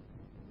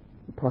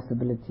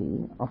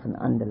possibility of an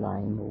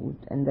underlying mood,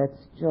 and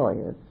that's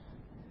joyous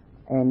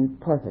and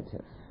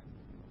positive.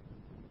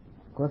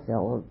 Of course, there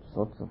are all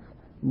sorts of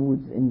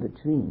moods in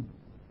between.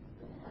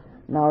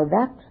 Now,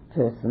 that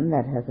person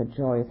that has a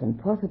joyous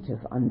and positive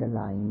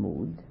underlying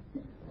mood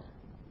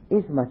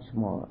is much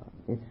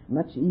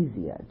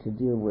easier to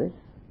deal with,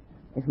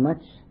 is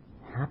much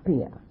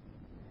happier,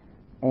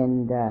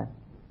 and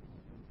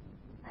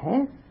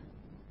has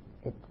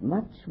it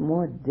much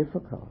more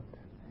difficult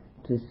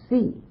to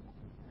see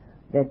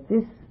that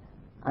this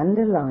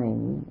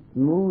underlying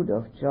mood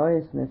of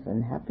joyousness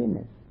and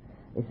happiness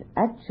is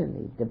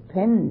actually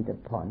dependent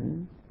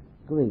upon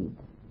greed.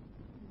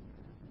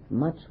 It's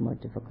much more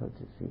difficult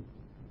to see.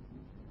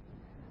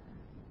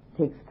 It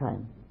takes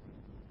time.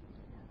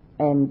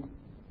 And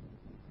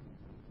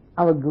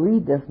our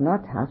greed does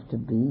not have to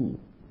be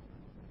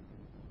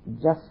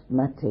just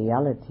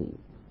materiality.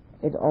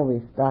 It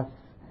always does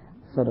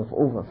sort of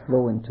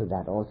overflow into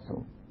that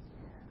also.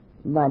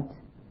 But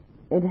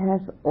it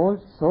has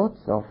all sorts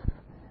of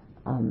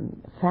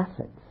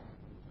facets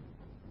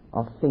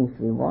of things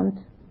we want,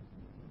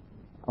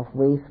 of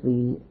ways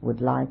we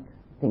would like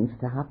things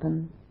to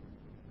happen.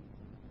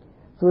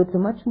 So it's a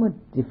much more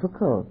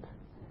difficult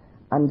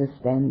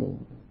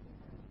understanding,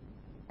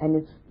 and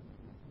it's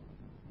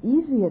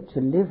easier to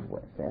live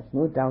with, there's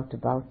no doubt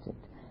about it.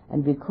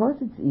 And because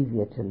it's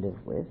easier to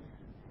live with,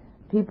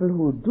 people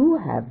who do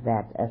have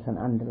that as an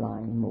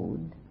underlying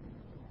mood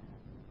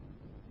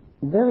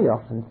very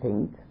often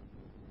think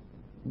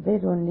they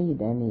don't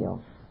need any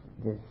of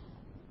this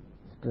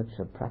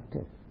spiritual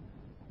practice.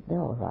 They're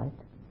all right.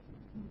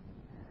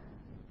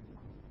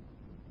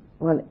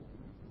 Well,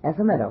 as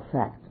a matter of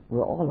fact,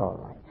 we're all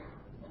right.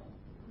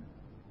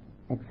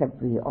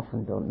 Except we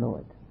often don't know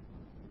it.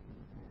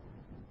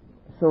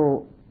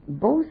 So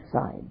both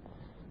sides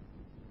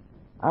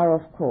are,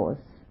 of course,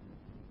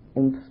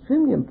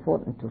 extremely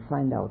important to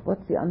find out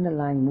what's the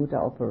underlying mood I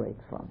operate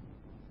from.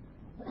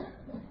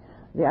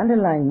 The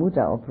underlying mood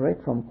I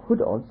operate from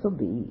could also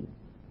be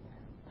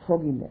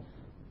fogginess,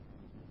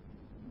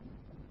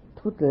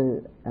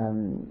 total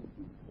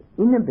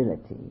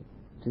inability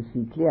to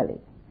see clearly.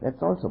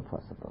 That's also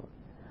possible.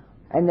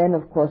 And then,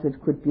 of course,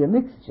 it could be a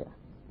mixture.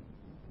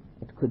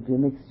 It could be a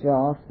mixture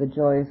of the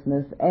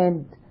joyousness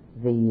and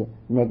the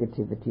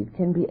negativity. It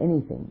can be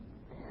anything.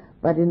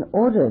 But in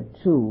order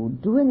to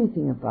do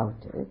anything about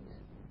it,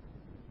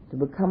 to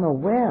become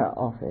aware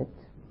of it,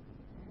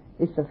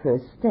 is the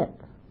first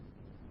step.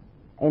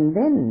 And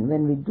then,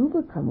 when we do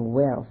become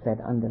aware of that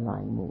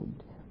underlying mood,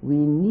 we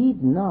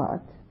need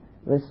not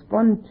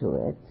respond to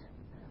it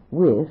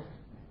with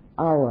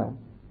our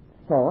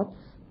thoughts,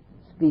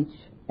 speech,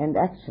 and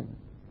action,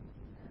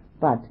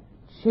 but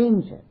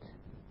change it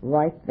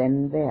right then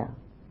and there.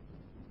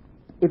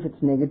 If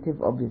it's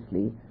negative,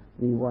 obviously,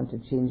 we want to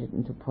change it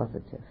into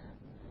positive.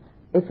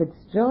 If it's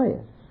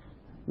joyous,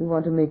 we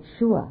want to make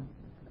sure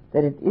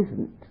that it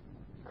isn't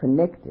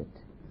connected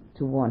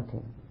to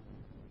wanting.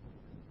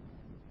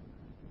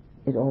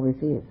 It always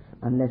is,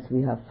 unless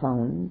we have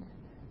found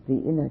the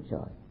inner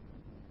joy.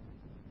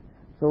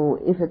 So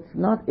if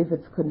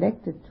it's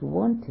connected to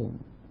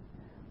wanting,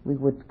 we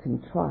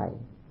can try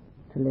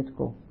to let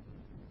go.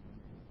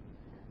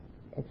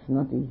 It's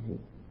not easy.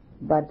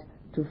 But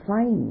to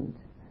find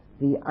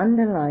the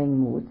underlying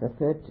mood, the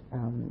third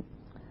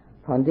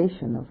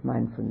foundation of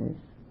mindfulness,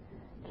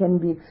 can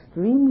be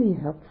extremely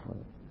helpful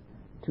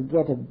to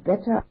get a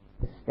better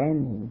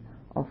understanding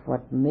of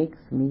what makes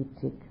me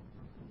tick.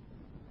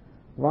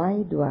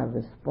 Why do I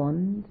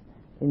respond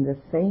in the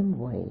same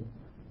way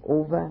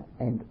over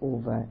and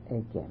over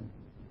again?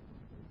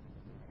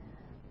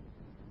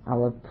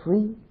 Our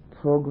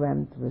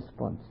pre-programmed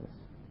responses.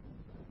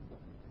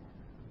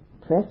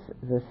 Press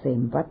the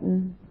same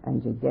button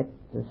and you get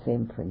the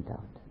same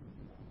printout.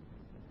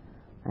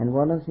 And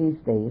one of these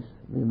days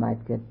we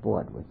might get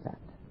bored with that.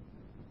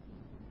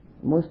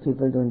 Most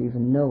people don't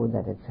even know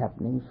that it's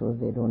happening, so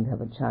they don't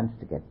have a chance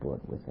to get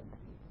bored with it.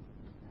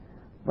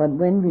 But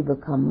when we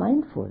become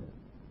mindful,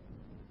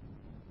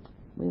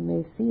 we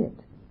may see it.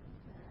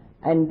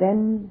 And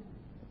then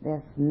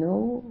there's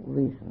no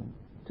reason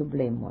to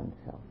blame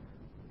oneself.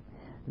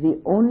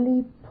 The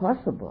only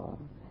possible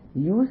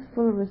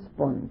useful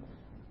response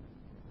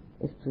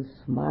is to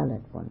smile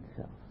at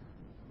oneself.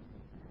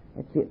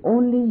 It's the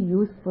only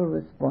useful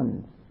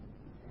response.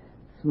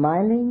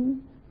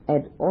 Smiling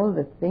at all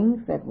the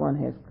things that one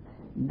has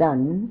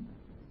done,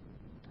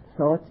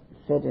 thought,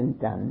 said and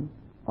done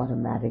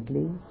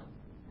automatically,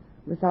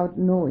 without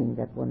knowing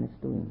that one is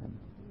doing them.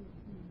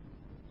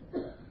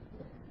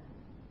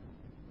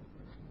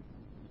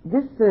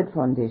 This third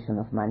foundation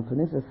of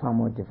mindfulness is far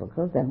more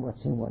difficult than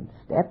watching one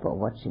step or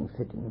watching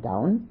sitting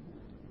down,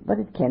 but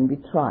it can be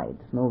tried.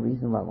 There's no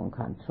reason why one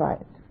can't try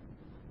it.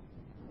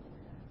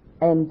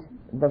 And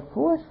the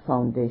fourth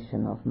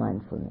foundation of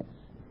mindfulness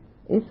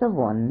is the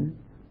one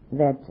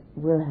that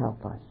will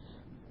help us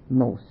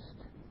most.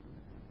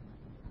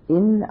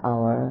 in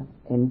our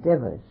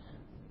endeavors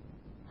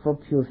for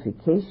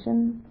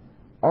purification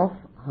of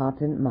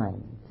heart and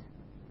mind.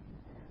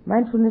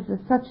 Mindfulness as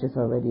such is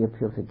already a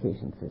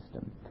purification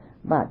system,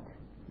 but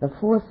the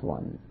fourth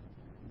one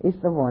is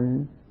the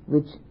one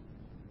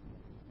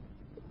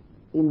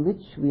in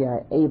which we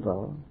are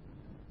able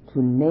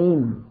to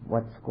name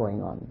what's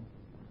going on,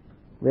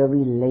 where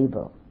we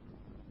label.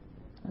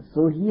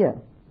 So here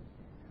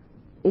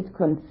it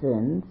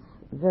concerns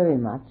very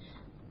much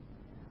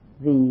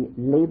the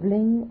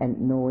labeling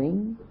and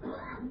knowing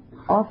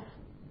of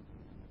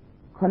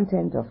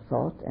content of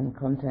thought and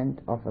content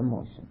of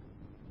emotion.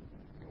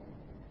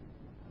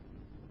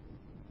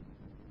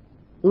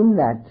 In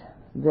that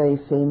very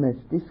famous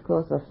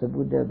discourse of the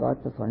Buddha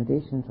about the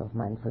foundations of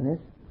mindfulness,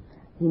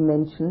 he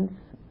mentions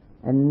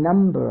a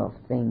number of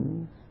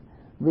things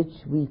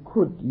which we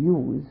could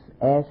use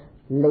as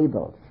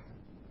labels.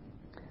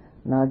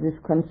 Now this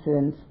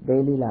concerns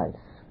daily life.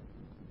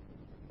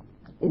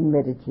 In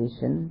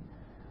meditation,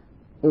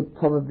 it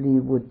probably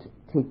would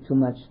take too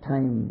much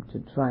time to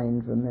try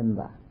and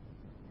remember.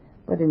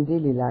 But in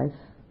daily life,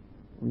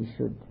 we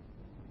should.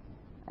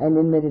 And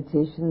in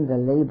meditation, the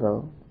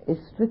label is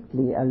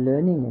strictly a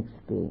learning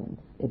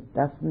experience. It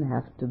doesn't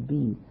have to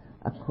be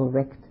a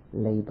correct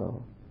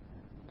label,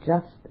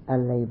 just a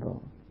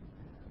label,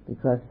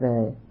 because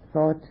the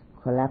thought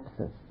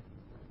collapses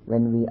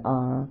when we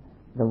are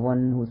the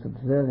one who's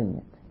observing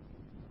it,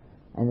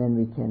 and then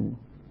we can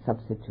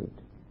substitute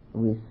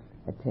with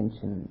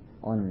attention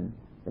on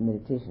the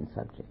meditation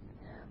subject.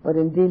 But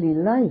in daily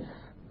life,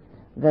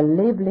 the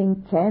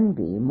labeling can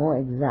be more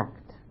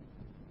exact,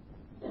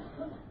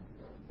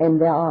 and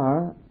there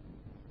are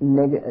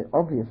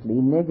obviously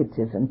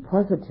negative and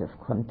positive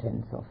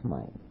contents of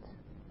mind.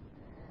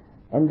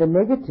 And the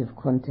negative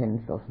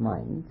contents of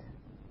mind,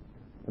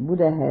 the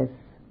Buddha has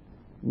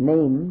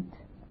named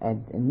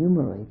and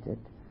enumerated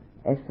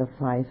as the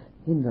 5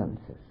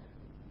 hindrances,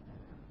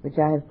 which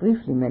I have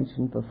briefly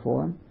mentioned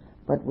before,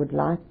 but would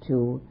like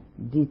to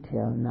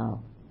detail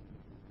now.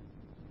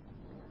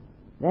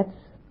 That's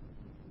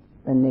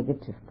the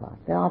negative part.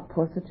 There are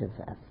positive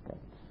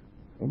aspects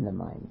in the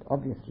mind,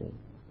 obviously.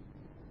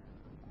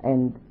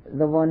 And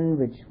the one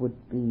which would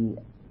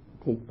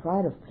take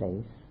pride of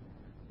place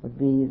would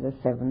be the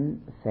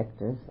 7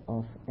 factors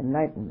of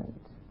enlightenment.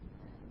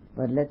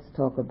 But let's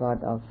talk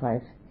about our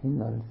 5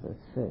 hindrances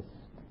first.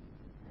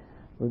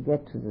 We'll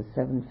get to the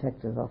 7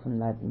 factors of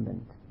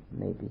enlightenment,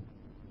 maybe.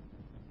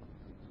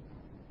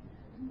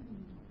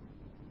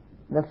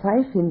 The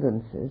 5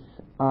 hindrances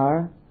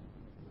are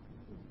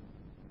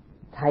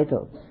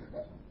titles,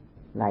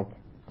 like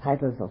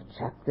titles of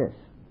chapters,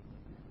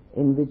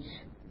 in which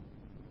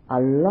a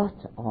lot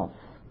of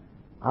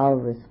our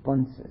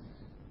responses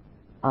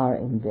are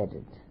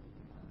embedded.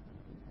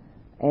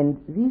 And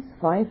these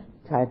 5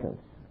 titles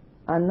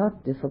are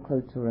not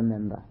difficult to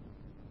remember.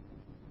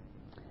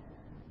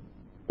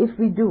 If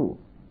we do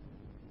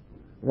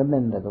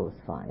remember those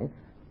 5,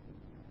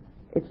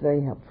 it's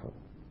very helpful.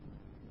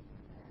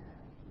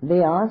 They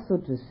are, so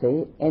to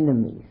say,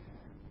 enemies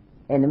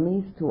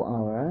to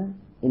our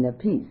inner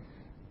peace.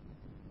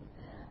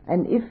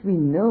 And if we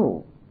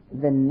know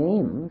the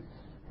names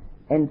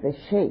and the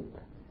shape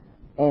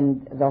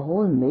and the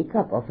whole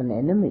makeup of an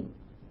enemy,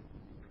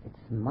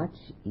 it's much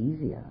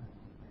easier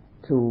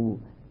to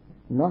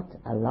not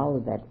allow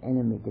that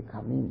enemy to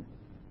come in.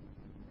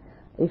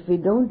 If we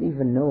don't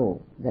even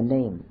know the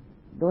name,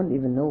 don't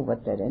even know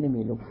what that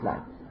enemy looks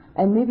like,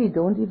 and maybe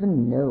don't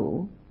even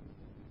know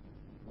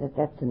that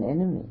that's an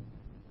enemy,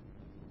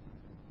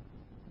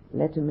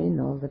 let him in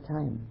all the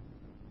time.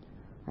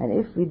 And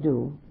if we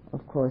do,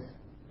 of course,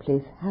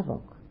 place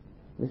havoc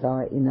with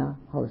our inner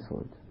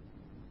household.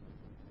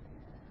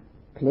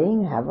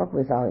 Playing havoc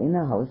with our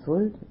inner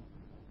household,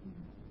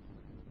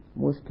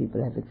 most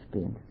people have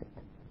experienced it.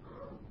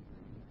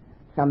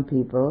 Some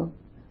people,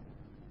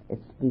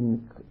 it's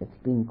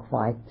been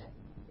quite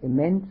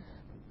immense,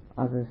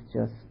 others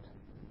just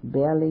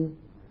barely,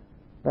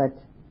 but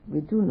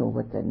we do know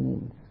what that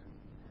means.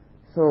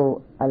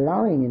 So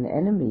allowing an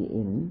enemy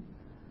in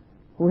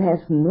who has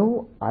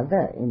no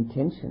other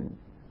intention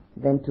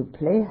than to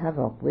play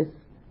havoc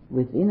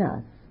within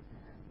us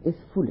is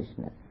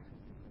foolishness.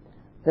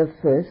 The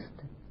first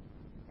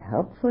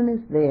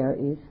helpfulness there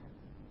is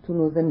to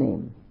know the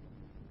name.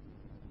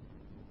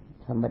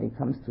 Somebody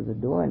comes to the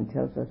door and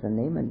tells us a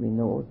name and we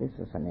know this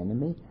is an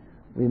enemy,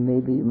 we may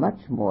be much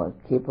more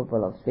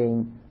capable of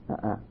saying,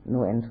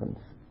 no entrance.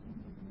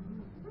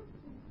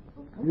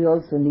 We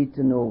also need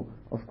to know,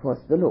 of course,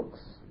 the looks.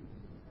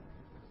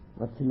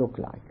 What's he look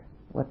like?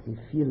 What's he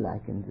feel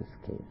like in this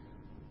case?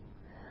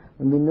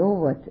 When we know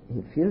what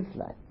he feels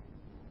like,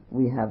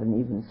 we have an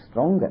even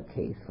stronger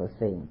case for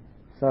saying,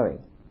 sorry,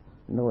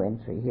 no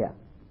entry here.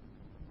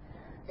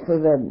 So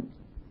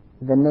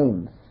the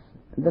names.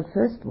 The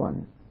first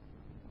one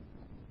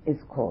is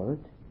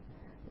called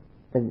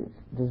the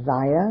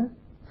desire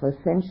for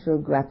sensual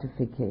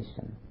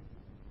gratification.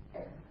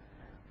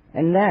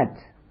 And that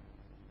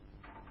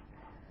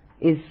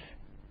is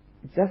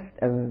just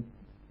a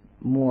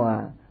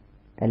more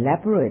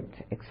elaborate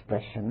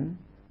expression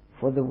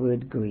for the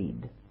word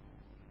greed.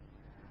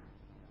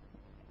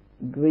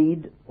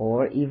 Greed,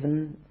 or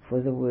even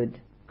for the word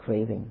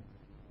craving.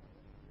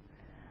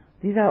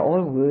 These are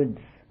all words,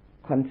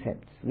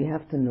 concepts. We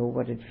have to know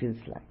what it feels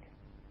like.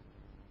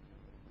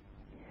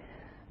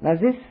 Now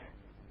this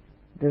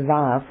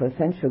desire for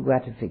sensual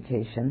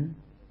gratification,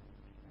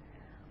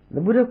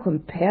 the Buddha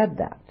compared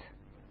that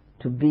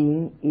to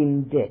being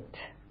in debt.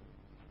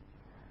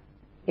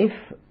 If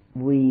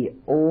we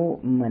owe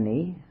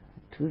money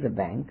to the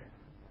bank,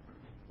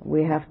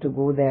 we have to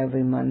go there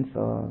every month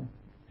or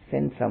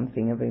send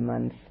something every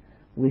month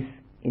with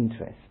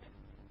interest.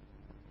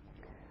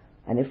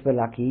 And if we're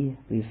lucky,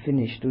 we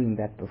finish doing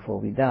that before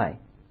we die.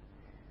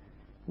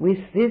 With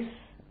this,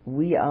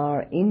 we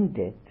are in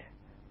debt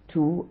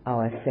to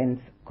our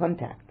sense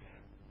contacts.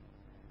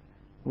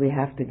 We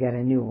have to get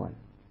a new one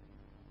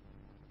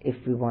if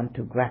we want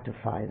to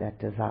gratify that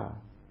desire.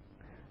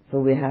 So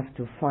we have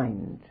to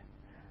find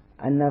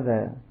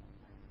another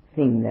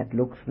thing that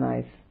looks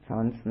nice,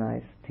 sounds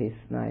nice, tastes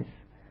nice,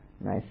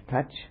 nice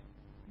touch,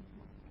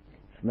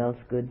 smells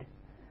good,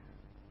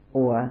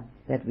 or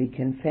that we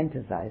can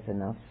fantasize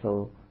enough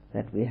so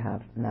that we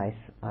have nice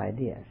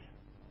ideas.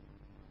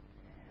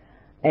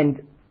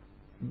 And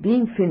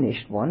being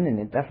finished one, and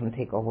it doesn't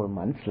take a whole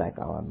month like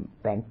our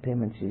bank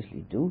payments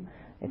usually do,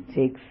 it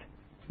takes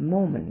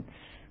moments.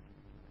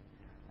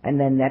 And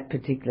then that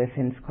particular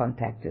sense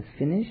contact is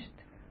finished,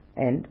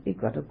 and we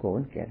got to go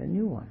and get a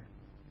new one.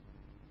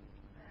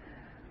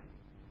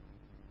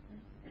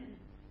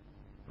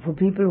 For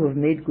people who have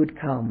made good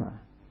karma,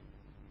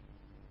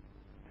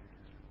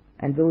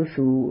 and those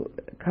who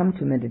come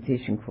to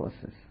meditation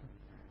courses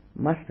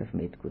must have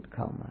made good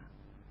karma.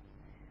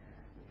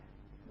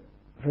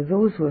 For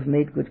those who have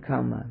made good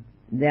karma,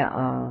 there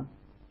are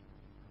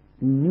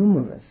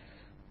numerous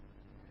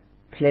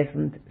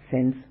pleasant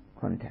sense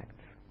contacts.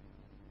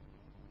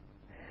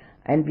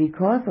 And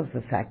because of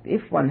the fact,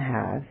 if one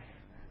has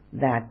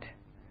that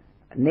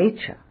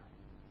nature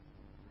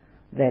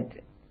that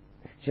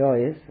is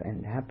joyous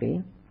and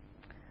happy,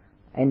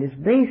 and is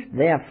based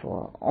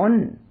therefore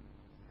on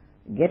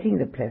getting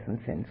the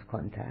pleasant sense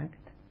contact,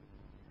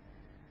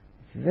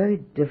 it's very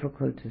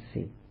difficult to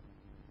see.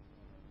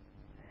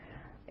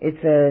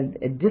 It's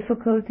a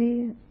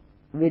difficulty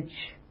which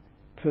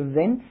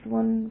prevents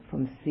one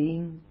from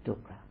seeing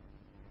dukkha.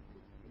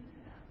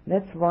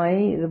 That's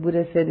why the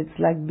Buddha said it's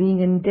like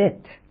being in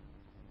debt.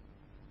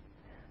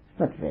 It's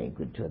not very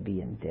good to be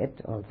in debt,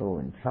 although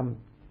in some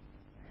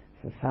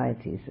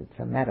societies it's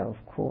a matter of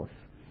course.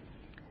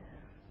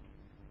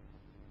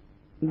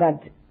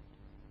 But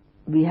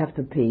we have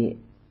to pay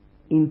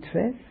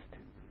interest,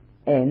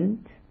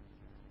 and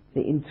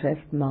the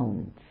interest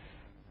mounts.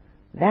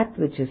 That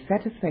which is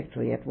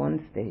satisfactory at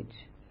one stage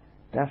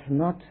does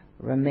not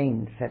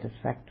remain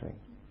satisfactory.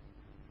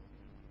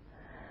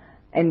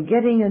 And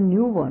getting a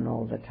new one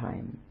all the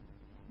time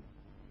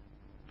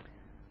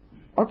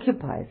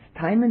occupies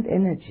time and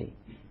energy,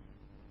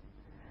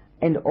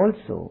 and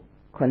also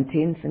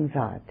contains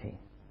anxiety.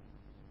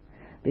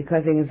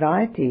 Because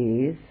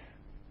anxiety is,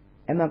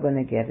 am I going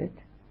to get it?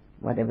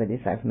 Whatever it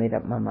is, I've made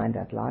up my mind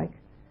I'd like.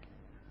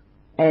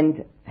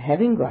 And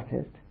having got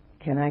it,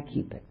 can I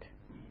keep it?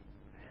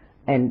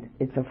 And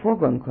it's a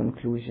foregone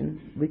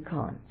conclusion, we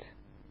can't.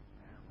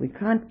 We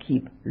can't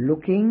keep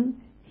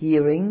looking,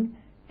 hearing,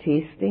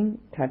 tasting,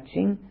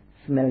 touching,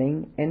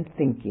 smelling, and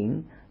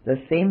thinking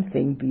the same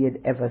thing, be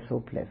it ever so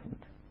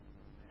pleasant.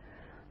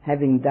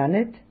 Having done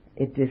it,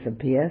 it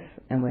disappears,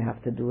 and we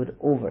have to do it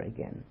over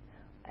again.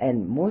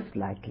 And most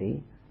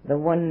likely, the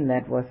one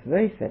that was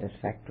very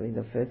satisfactory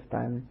the first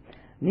time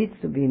needs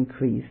to be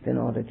increased in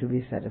order to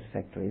be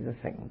satisfactory the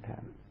second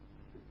time.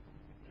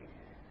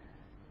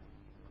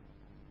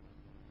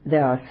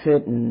 There are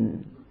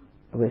certain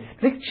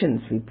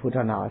restrictions we put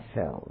on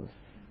ourselves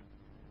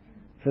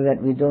so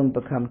that we don't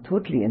become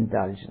totally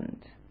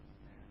indulgent,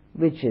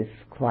 which is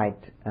quite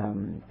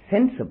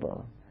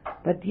sensible,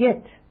 but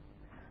yet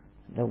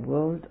the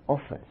world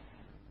offers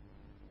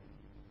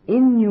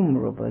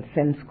innumerable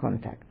sense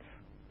contacts.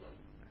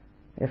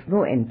 There's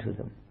no end to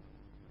them.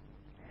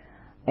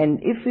 And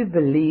if we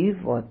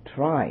believe or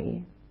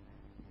try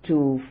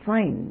to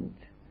find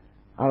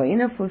our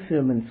inner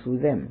fulfillment through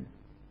them,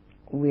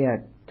 we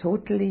are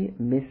totally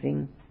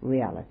missing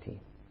reality.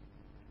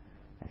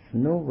 There's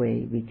no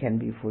way we can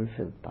be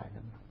fulfilled by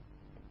them.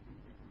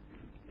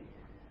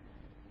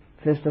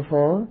 First of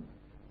all,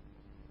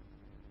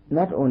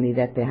 not only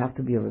that they have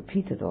to be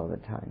repeated all the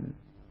time,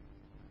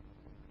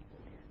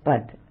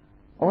 but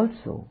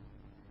also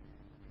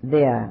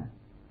their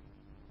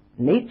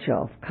nature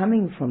of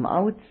coming from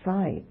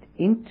outside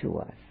into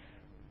us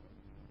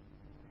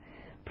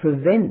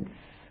prevents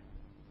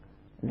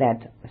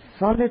that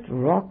solid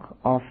rock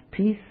of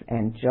peace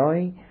and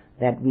joy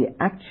that we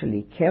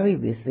actually carry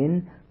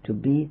within to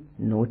be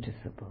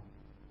noticeable.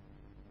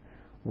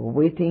 We're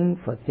waiting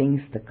for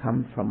things to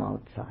come from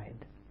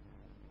outside.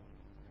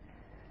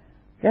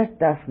 That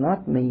does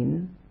not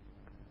mean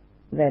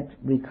that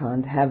we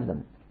can't have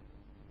them.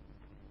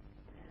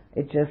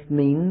 It just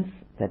means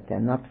that they're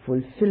not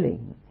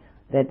fulfilling,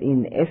 that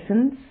in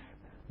essence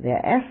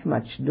they're as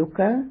much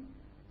dukkha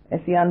as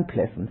the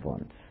unpleasant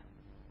ones.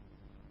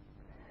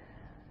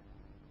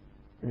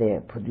 They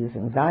produce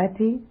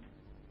anxiety,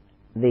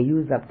 they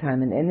use up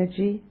time and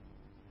energy,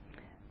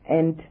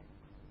 and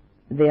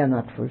they are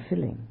not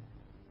fulfilling.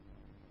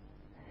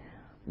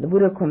 The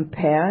Buddha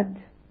compared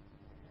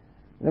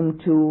them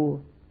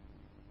to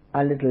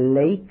a little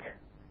lake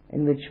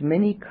in which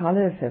many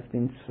colors have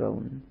been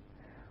thrown.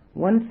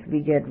 Once we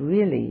get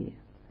really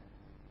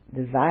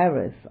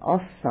desirous of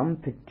some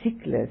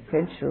particular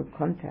sensual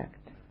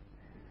contact,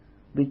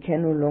 we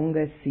can no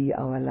longer see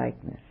our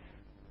likeness,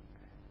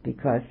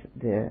 because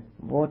the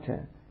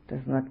water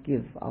does not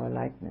give our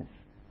likeness.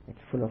 It's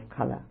full of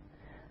color.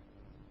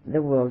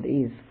 The world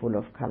is full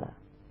of color.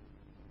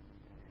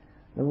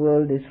 The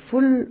world is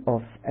full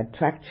of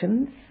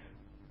attractions,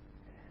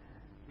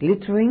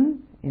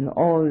 glittering in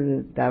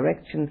all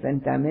directions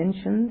and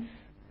dimensions,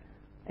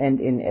 and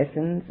in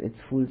essence it's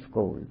fool's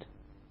gold.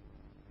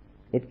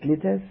 It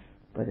glitters,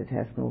 but it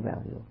has no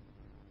value.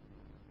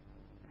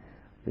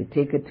 If we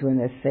take it to an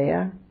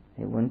assayer,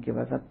 he won't give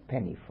us a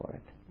penny for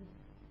it.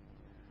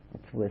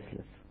 It's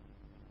worthless.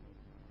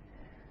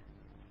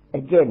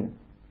 Again,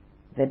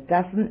 that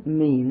doesn't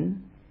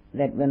mean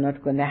that we're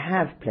not going to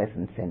have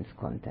pleasant sense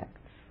contacts.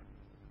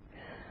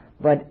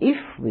 But if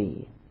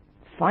we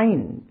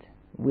find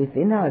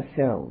within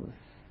ourselves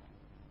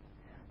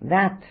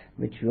that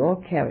which we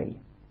all carry,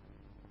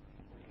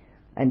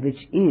 and which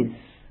is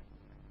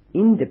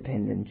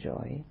independent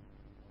joy,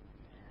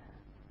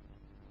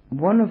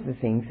 one of the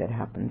things that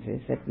happens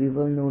is that we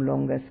will no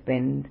longer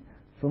spend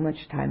so much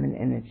time and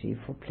energy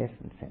for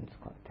pleasant sense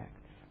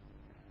contacts.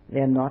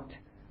 They're not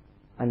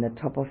on the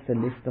top of the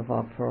list of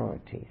our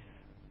priorities.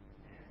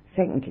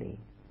 Secondly,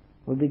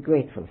 we'll be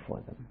grateful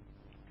for them.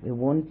 We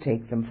won't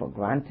take them for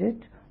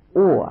granted,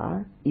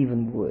 or,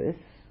 even worse,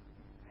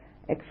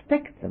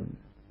 expect them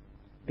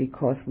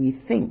because we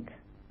think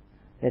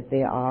that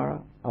they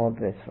are our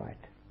birthright.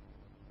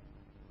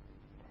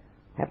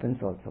 Happens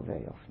also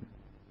very often.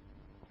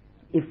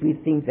 If we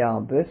think they are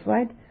our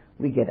birthright,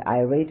 we get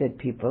irate at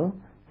people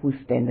who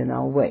stand in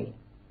our way.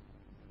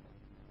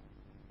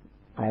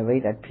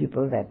 Irate at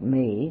people that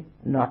may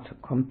not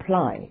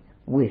comply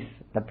with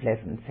the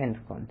pleasant sense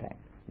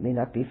contact, may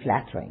not be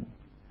flattering,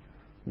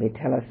 may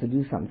tell us to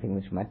do something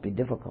which might be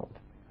difficult,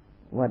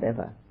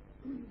 whatever.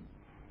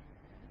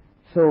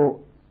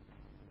 So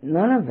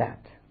none of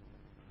that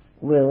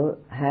will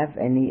have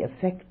any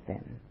effect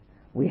then.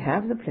 We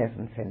have the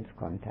pleasant sense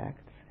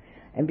contacts,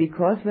 and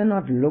because we're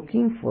not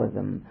looking for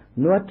them,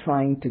 nor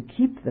trying to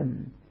keep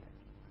them,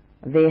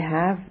 they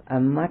have a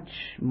much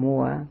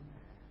more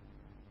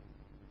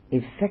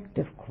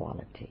effective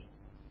quality.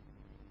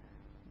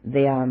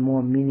 They are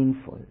more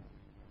meaningful,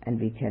 and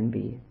we can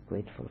be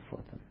grateful for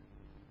them.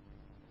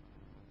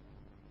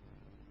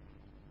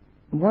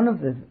 One of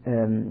the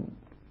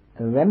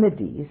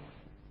remedies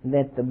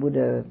that the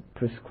Buddha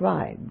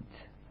prescribed,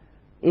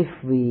 if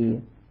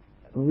we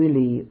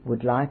really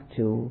would like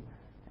to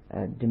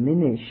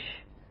diminish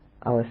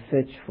our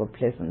search for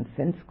pleasant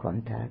sense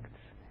contacts,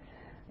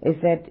 is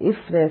that if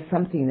there's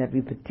something that we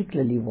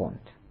particularly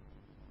want,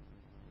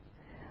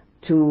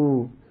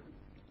 to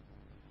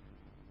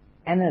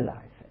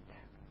analyze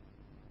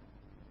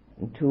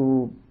it,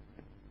 to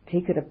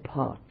take it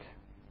apart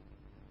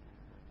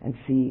and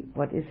see,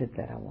 what is it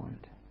that I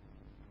want?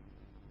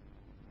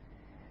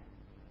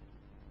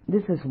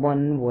 This is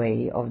one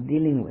way of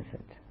dealing with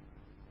it.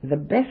 The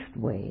best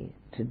way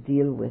to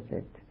deal with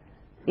it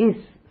is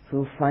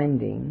through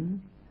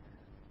finding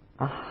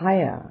a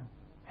higher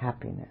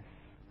happiness.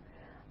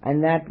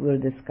 And that we'll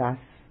discuss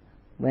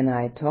when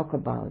I talk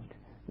about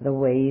the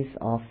ways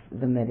of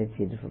the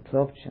meditative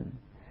absorption.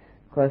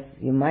 Because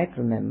you might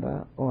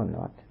remember, or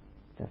not,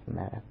 doesn't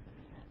matter,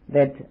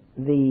 that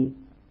the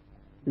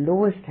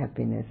lowest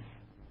happiness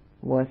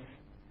was,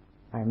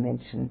 the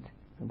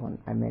one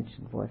I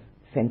mentioned was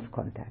sense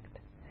contact.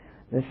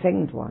 The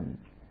second one,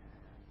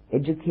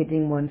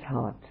 educating one's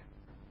heart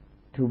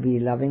to be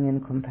loving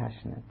and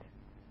compassionate.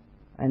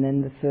 And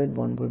then the third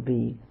one will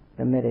be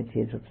the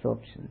meditative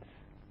absorptions.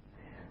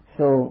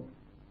 So,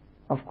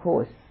 of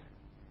course,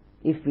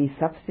 if we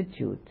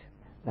substitute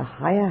the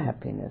higher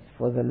happiness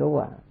for the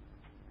lower,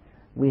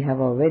 we have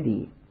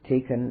already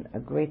taken a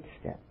great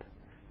step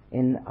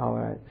in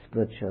our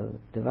spiritual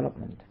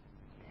development.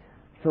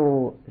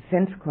 So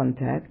sense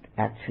contact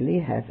actually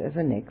has as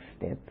a next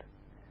step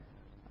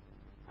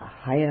a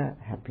higher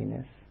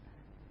happiness,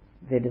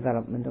 the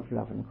development of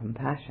love and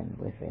compassion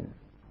within,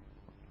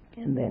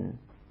 and then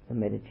the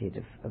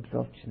meditative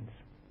absorptions.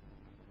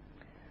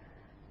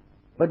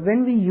 But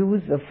when we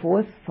use the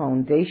fourth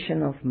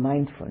foundation of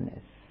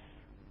mindfulness,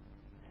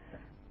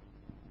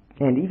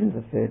 and even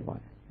the third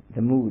one,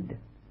 the mood,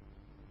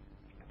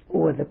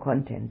 or the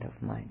content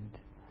of mind,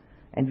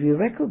 and we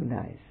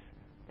recognize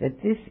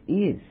that this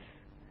is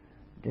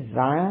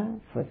desire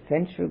for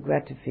sensual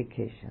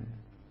gratification,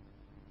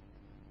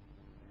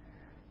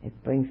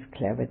 it brings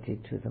clarity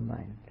to the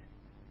mind.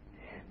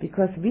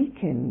 Because we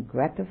can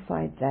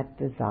gratify that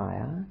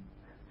desire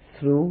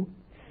through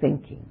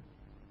thinking.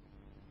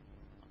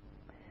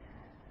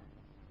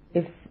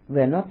 If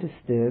we're not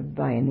disturbed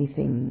by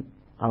anything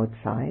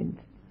outside,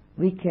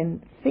 we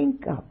can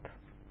think up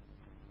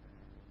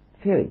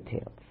fairy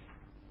tales.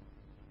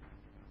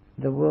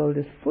 The world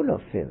is full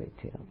of fairy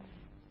tales.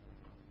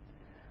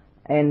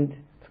 And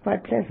it's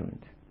quite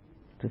pleasant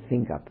to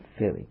think up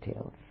fairy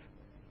tales.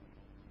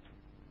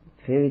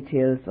 Fairy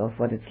tales of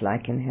what it's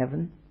like in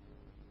heaven.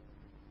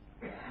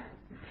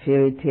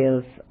 Fairy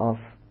tales of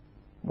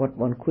what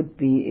one could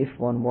be if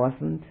one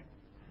wasn't.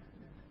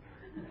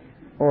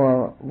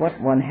 Or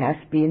what one has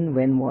been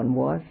when one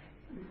was.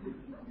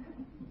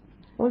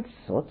 All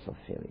sorts of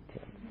fairy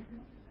tales.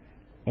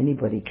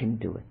 Anybody can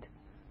do it.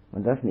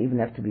 One doesn't even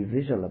have to be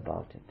visual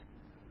about it.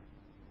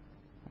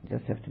 You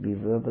just have to be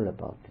verbal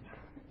about it.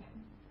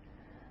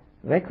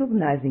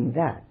 Recognizing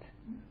that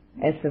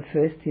as the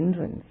first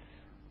hindrance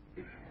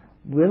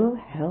will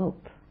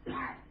help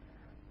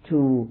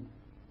to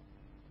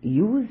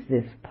use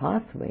this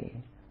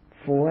pathway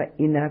for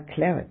inner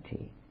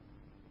clarity.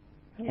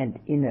 And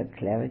inner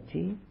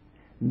clarity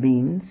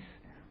means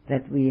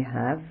that we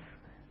have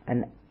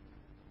an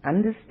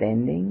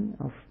understanding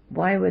of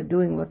why we're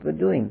doing what we're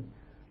doing,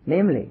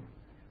 namely,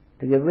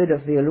 to get rid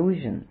of the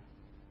illusion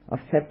of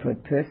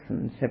separate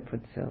person,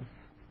 separate self.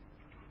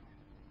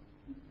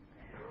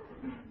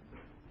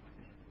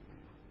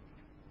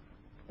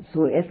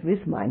 So as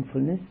with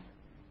mindfulness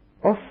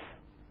of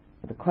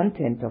the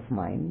content of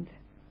mind,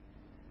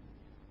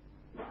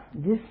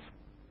 this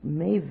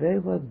may very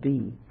well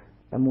be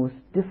the most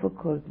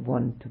difficult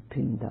one to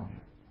pin down.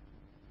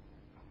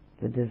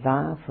 The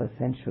desire for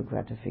sensual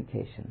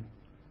gratification.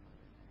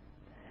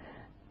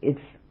 It's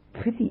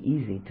pretty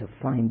easy to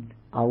find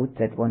out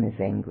that one is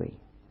angry.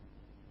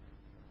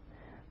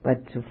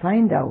 But to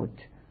find out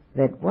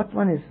that what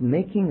one is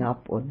making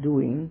up or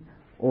doing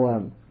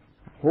or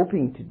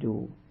hoping to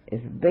do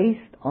is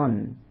based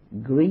on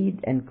greed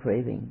and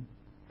craving,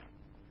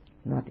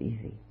 not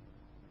easy.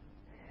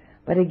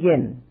 But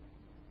again,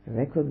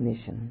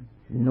 recognition,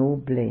 no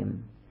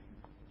blame,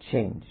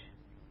 change.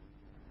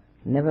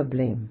 Never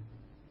blame.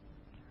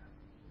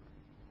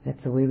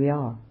 That's the way we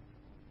are.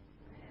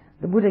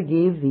 The Buddha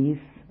gave these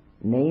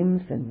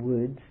names and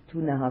words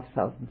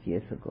 2,500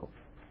 years ago.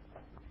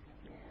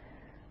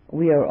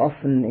 We are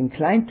often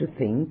inclined to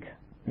think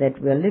that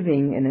we're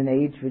living in an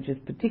age which is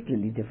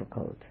particularly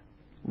difficult.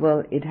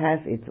 Well, it has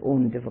its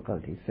own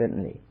difficulties,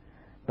 certainly.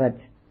 But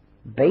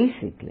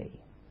basically,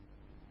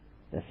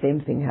 the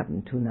same thing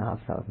happened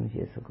 2,500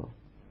 years ago.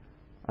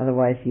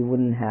 Otherwise, he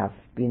wouldn't have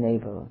been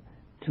able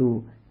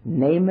to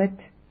name it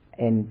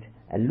and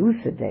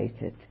elucidate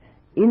it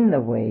in the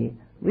way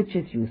which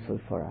is useful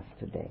for us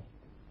today.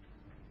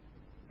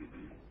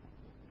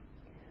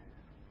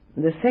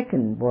 The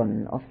second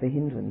one of the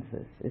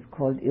hindrances is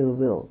called ill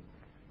will.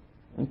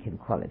 You can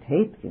call it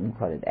hate, you can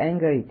call it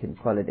anger, you can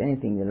call it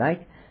anything you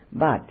like,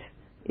 but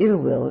ill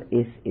will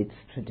is its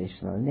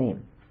traditional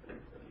name.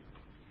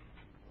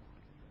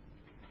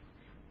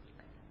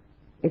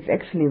 It's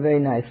actually a very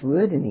nice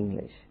word in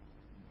English.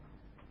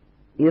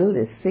 Ill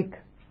is sick,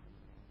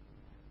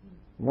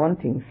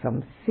 wanting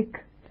some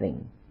sick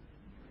thing.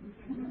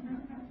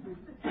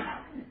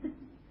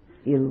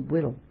 Ill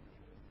will.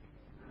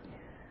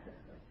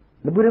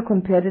 The Buddha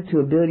compared it to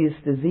a bilious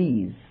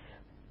disease.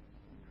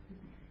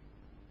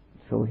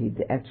 So he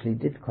actually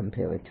did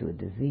compare it to a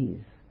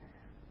disease.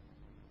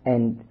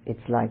 And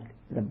it's like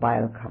the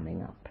bile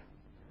coming up.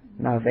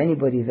 Now, if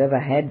anybody's ever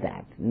had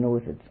that,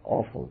 knows it's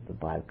awful, the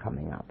bile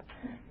coming up.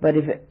 But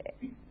I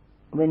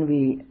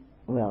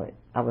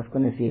was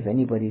going to see if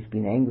anybody's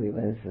been angry,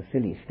 but it's a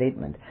silly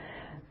statement.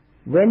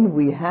 When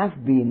we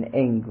have been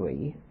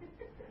angry,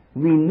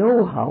 we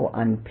know how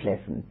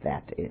unpleasant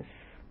that is.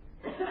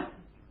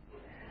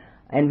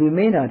 And we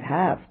may not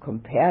have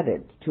compared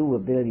it to a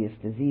bilious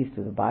disease,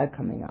 to the bile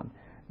coming up,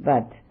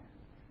 but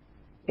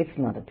it's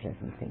not a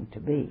pleasant thing to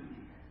be.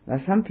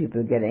 Now, some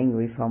people get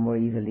angry far more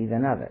easily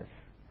than others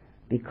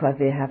because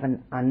they have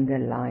an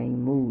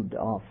underlying mood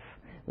of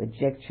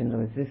rejection,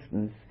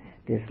 resistance,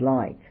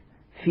 dislike,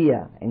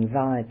 fear,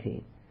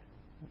 anxiety,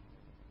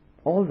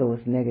 all those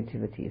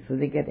negativities, so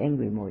they get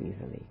angry more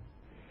easily.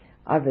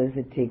 Others,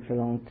 it takes a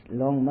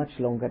much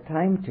longer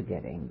time to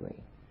get angry.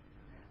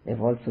 They've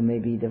also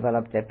maybe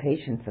developed their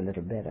patience a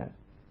little better.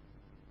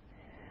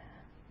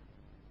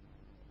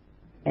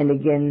 And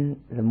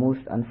again, the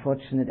most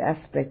unfortunate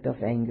aspect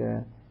of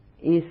anger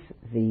is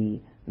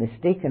the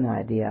mistaken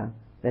idea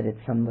that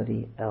it's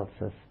somebody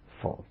else's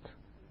fault.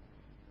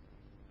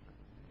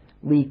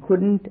 We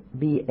couldn't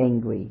be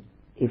angry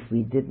if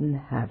we didn't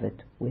have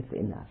it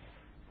within us.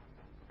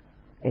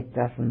 It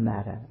doesn't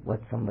matter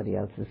what somebody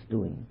else is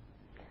doing.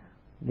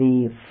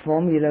 The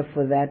formula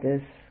for that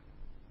is,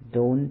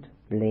 don't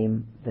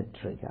blame the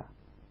trigger.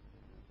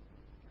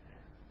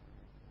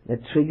 The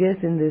triggers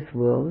in this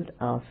world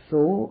are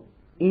so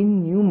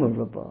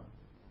innumerable.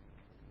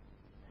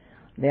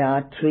 There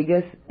are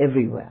triggers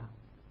everywhere.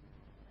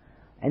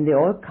 And they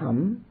all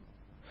come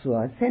through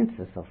our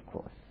senses, of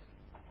course.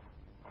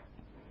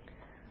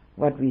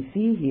 What we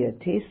see, hear,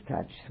 taste,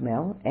 touch,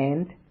 smell,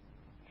 and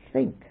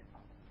think.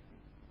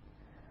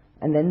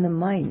 And then the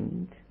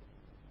mind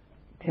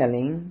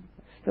telling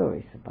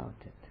stories about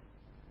it.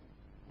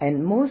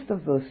 And most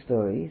of those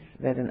stories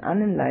that an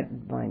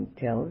unenlightened mind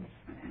tells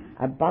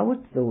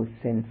about those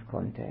sense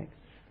contacts,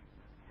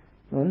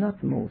 no,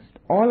 not most,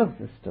 all of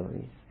the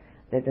stories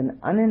that an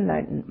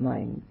unenlightened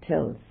mind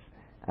tells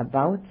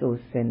about those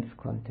sense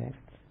contacts,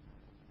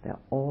 they're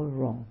all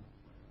wrong.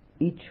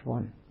 Each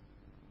one.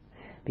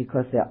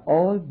 Because they're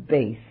all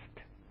based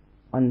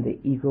on the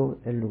ego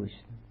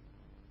illusion.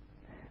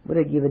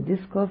 Buddha gave a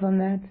discourse on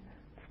that.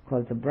 It's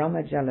called the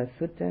Brahmajala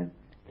Sutta,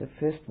 the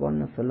first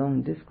one of the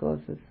long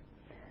discourses,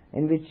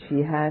 in which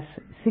he has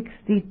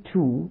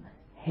 62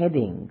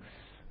 headings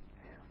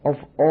of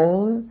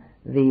all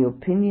the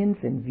opinions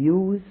and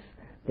views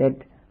that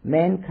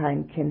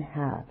mankind can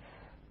have.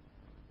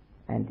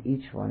 And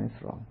each one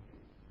is wrong.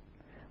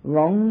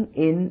 Wrong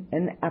in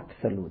an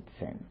absolute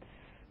sense,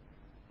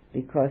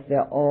 because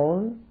they're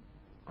all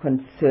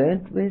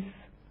concerned with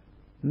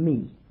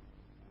me.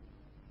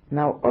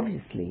 Now,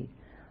 obviously,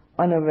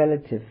 on a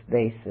relative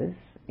basis,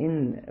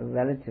 in a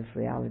relative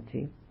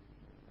reality,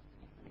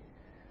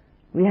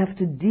 we have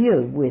to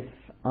deal with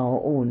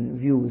our own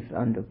views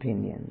and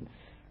opinions,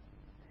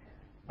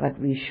 but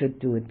we should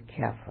do it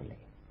carefully.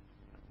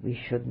 We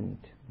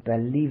shouldn't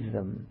believe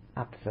them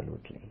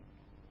absolutely.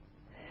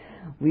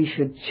 We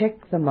should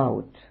check them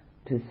out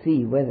to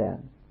see whether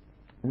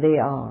they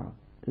are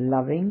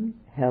loving,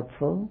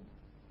 helpful,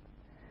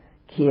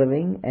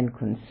 caring and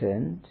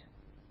concerned,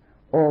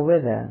 or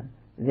whether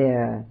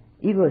they're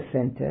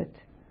ego-centered,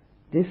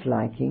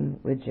 disliking,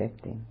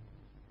 rejecting.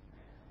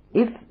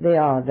 If they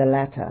are the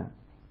latter,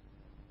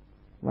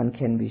 one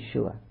can be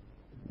sure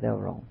they're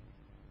wrong.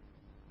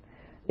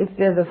 If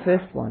they're the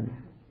first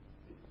one,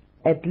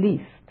 at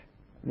least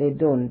they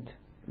don't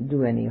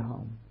do any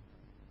harm.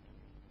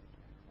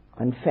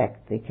 In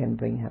fact, they can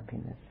bring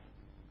happiness.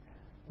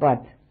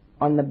 But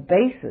on the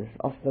basis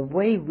of the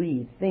way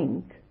we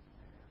think,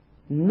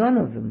 none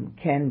of them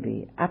can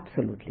be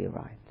absolutely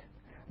right.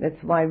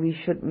 That's why we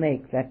should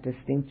make that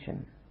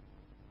distinction.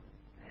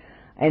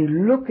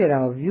 And look at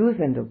our views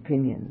and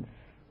opinions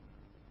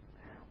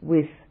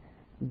with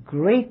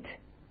great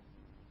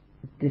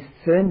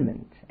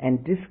discernment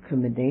and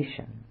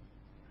discrimination,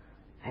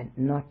 and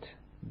not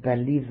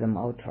believe them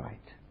outright.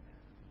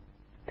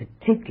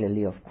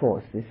 Particularly, of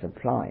course, this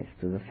applies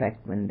to the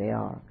fact when they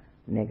are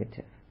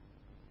negative.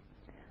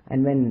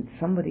 And when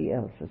somebody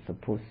else is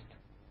supposed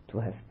to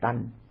have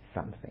done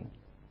something.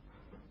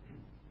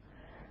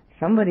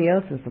 Somebody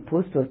else is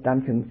supposed to have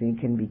done something, you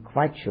can be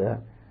quite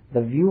sure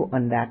the view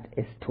on that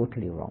is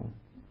totally wrong.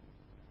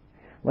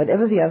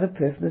 Whatever the other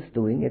person is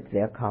doing, it's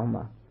their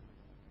karma.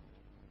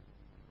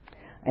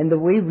 And the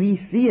way we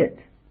see it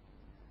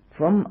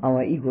from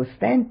our ego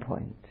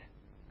standpoint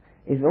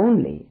is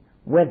only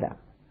whether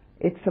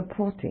it's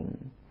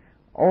supporting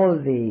all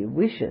the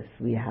wishes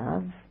we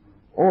have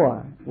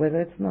or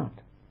whether it's not.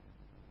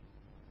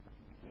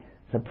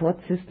 Support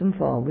system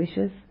for our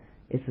wishes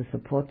is a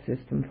support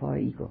system for our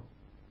ego.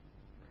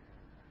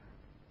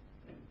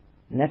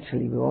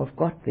 Naturally, we all have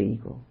got the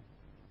ego.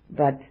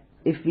 But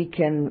if we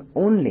can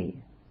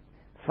only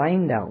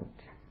find out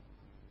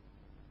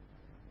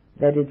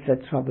that it's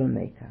a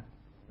troublemaker,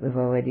 we've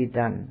already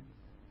done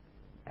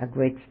a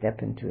great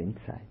step into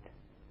insight.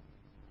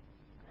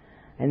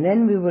 And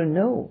then we will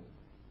know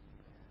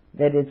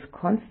that it's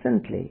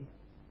constantly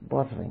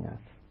bothering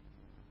us,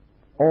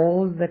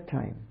 all the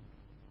time,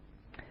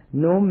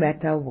 no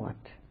matter what,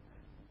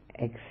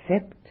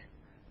 except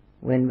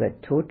when we're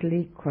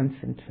totally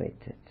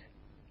concentrated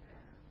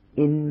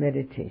in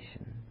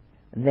meditation.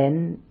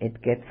 Then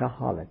it gets a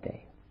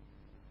holiday.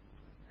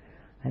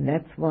 And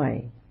that's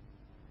why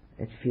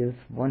it feels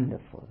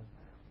wonderful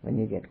when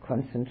you get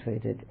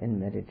concentrated in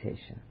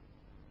meditation.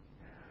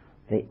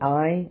 The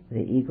I,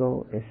 the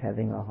ego, is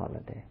having a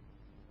holiday.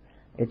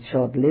 It's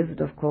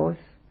short-lived, of course,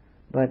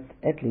 but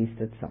at least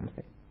it's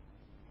something.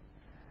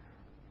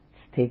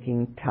 It's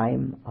taking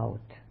time out.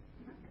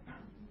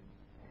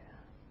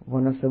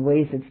 One of the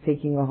ways it's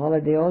taking a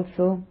holiday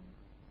also,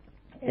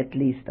 at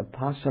least a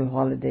partial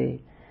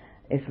holiday,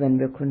 is when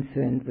we're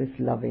concerned with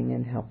loving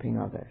and helping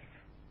others.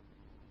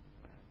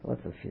 It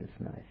also feels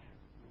nice,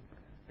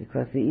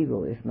 because the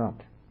ego is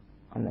not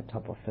on the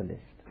top of the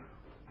list.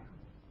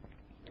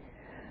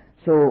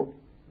 So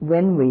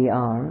when we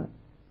are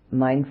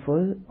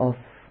mindful of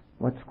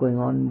what's going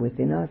on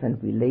within us,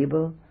 and we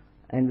label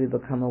and we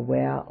become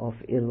aware of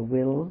ill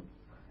will,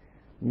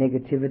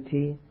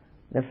 negativity,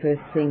 the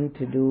first thing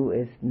to do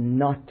is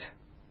not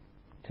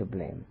to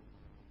blame.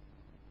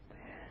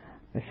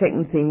 The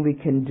second thing we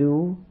can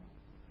do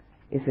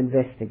is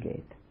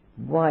investigate.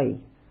 Why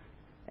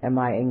am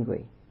I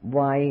angry?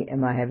 Why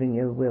am I having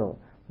ill will?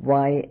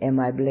 Why am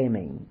I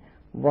blaming?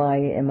 Why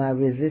am I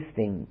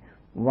resisting?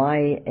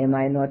 Why am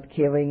I not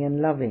caring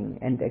and loving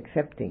and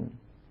accepting?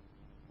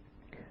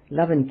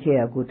 Love and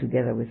care go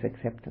together with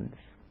acceptance.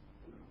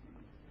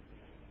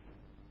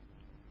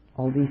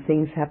 All these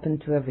things happen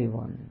to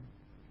everyone.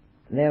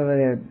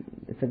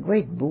 It's a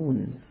great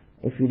boon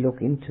if we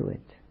look into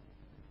it.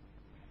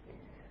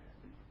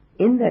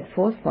 in that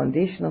fourth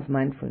foundation of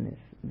mindfulness,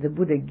 the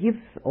Buddha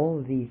gives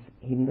all these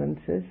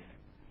hindrances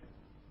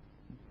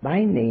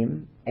by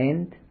name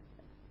and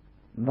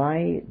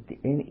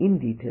in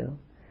detail,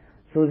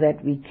 so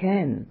that we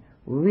can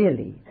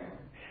really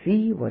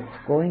see what's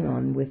going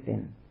on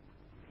within.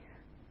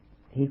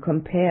 He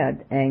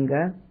compared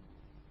anger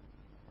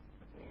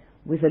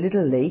with a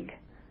little lake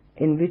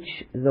in which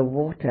the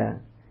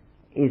water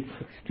is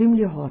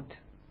extremely hot,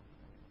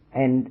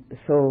 and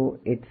so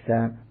it's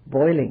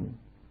boiling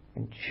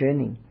and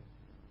churning.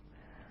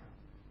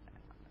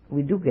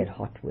 We do get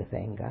hot with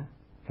anger.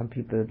 Some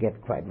people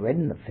get quite red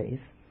in the face.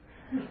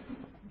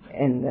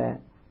 And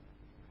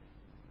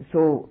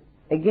so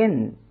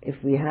again, if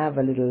we have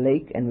a little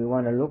lake and we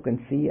want to look and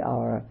see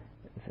our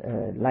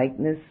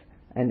likeness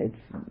and it's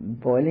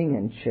boiling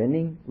and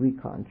churning, we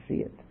can't see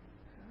it.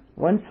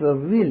 Once we're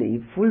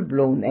really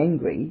full-blown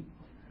angry,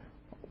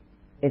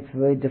 it's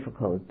very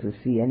difficult to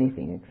see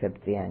anything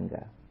except the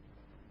anger.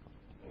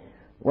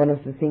 One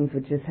of the things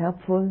which is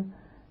helpful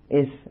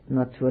is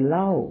not to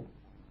allow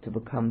to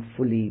become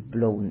fully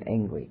blown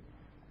angry.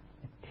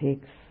 It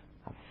takes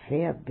a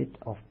fair bit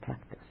of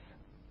practice.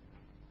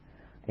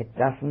 It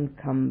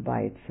doesn't come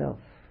by itself.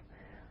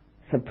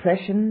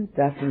 Suppression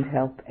doesn't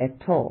help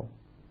at all.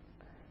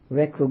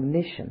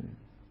 Recognition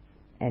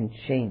and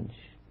change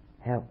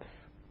helps.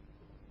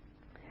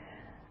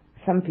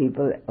 Some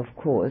people, of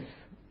course,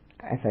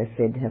 as I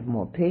said, have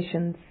more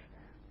patience.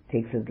 It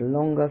takes a little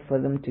longer for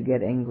them to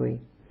get angry.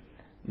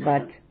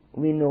 But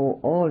we know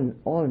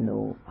all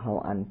know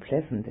how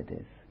unpleasant it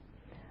is.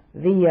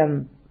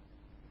 The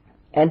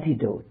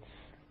antidotes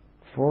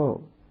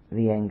for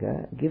the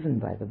anger given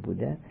by the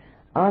Buddha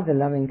are the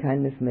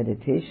loving-kindness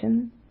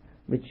meditation,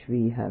 which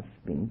we have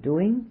been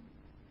doing,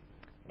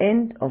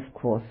 and of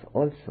course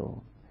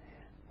also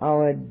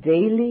our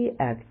daily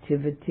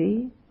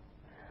activity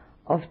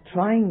of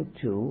trying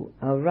to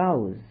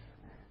arouse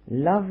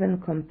love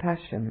and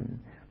compassion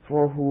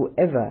for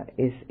whoever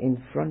is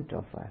in front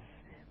of us,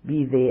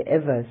 be they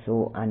ever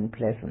so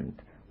unpleasant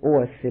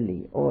or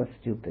silly or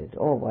stupid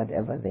or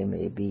whatever they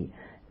may be.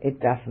 It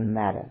doesn't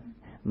matter.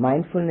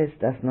 Mindfulness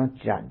does not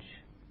judge.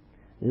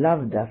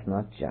 Love does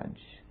not judge.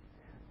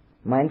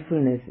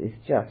 Mindfulness is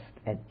just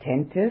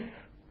attentive,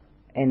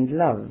 and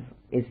love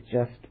is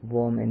just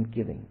warm and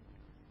giving.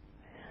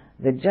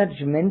 The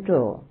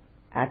judgmental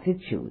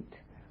attitude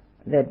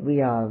that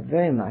we are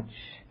very much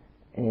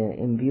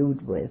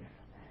imbued with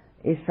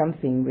is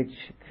something which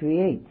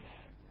creates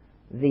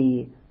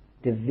the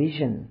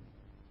division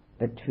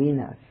between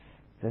us,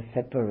 the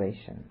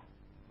separation.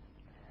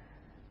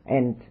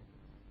 And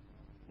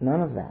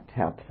none of that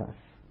helps us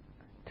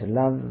to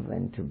love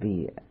and to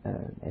be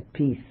at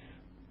peace.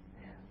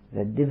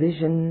 The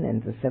division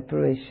and the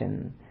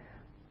separation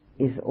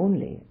is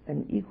only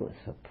an ego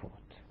support.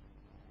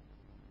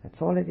 That's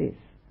all it is.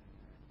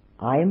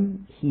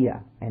 I'm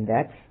here, and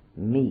that's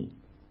me.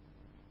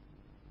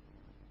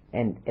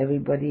 And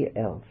everybody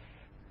else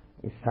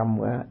is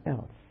somewhere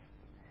else.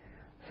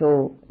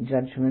 So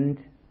judgment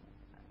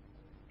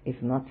is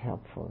not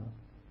helpful.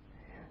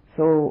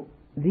 So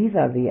these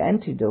are the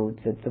antidotes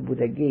that the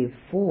Buddha gave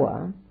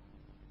for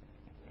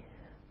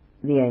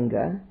the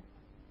anger.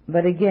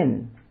 But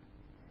again,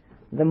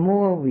 the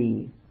more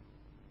we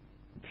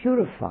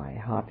purify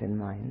heart and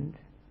mind,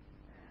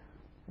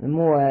 the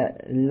more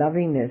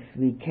lovingness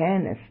we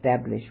can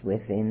establish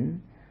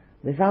within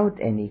without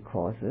any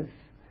causes,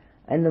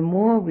 and the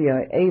more we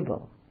are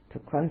able to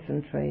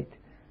concentrate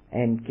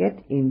and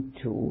get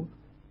into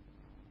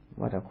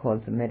what are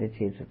called the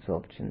meditative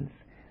absorptions,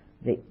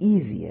 the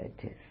easier it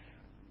is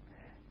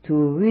to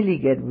really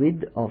get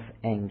rid of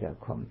anger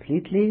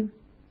completely.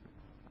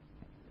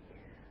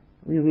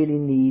 We really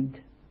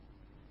need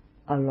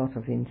a lot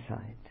of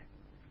insight.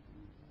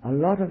 A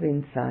lot of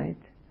insight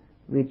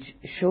which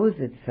shows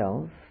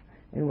itself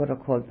in what are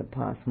called the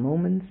past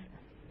moments,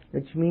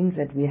 which means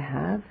that we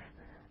have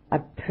a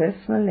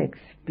personal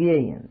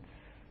experience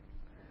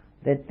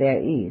that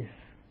there is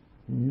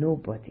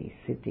nobody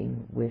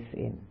sitting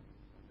within.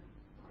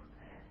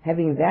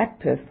 Having that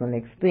personal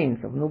experience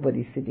of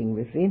nobody sitting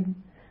within,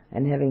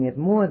 and having it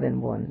more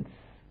than once,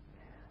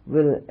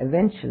 will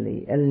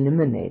eventually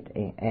eliminate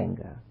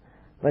anger.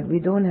 But we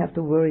don't have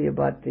to worry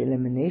about the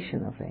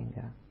elimination of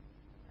anger.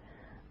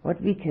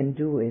 What we can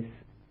do is,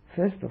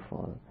 first of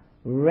all,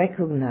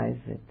 recognize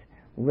it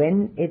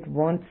when it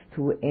wants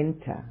to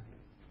enter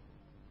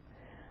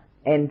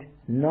and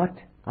not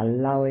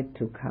allow it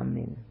to come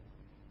in,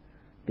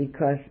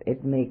 because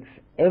it makes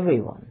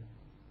everyone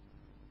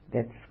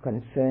that's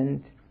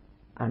concerned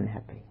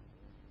unhappy.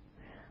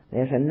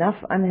 There's enough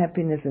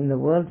unhappiness in the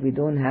world, we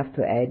don't have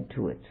to add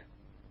to it.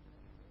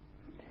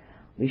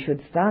 We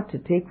should start to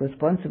take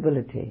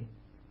responsibility,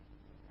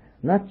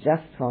 not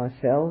just for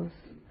ourselves,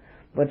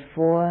 but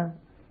for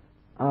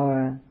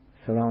our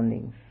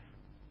surroundings.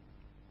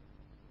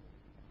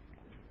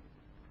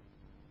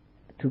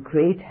 To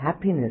create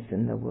happiness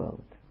in the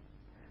world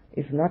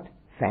is not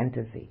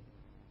fantasy.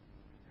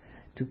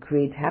 To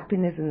create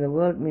happiness in the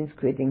world means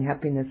creating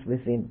happiness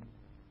within.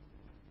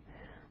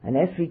 And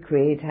as we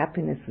create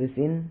happiness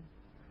within,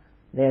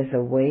 there's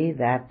a way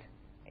that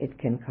it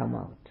can come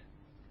out.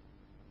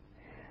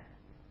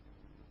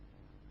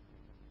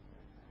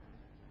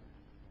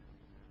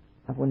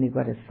 I've only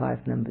got a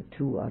 5, number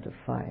 2 out of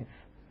 5.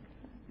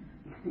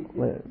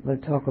 We'll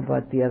talk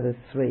about the other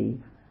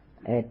 3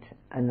 at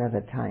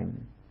another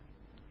time.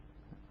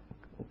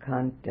 We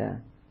can't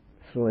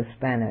throw a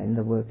spanner in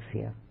the works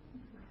here.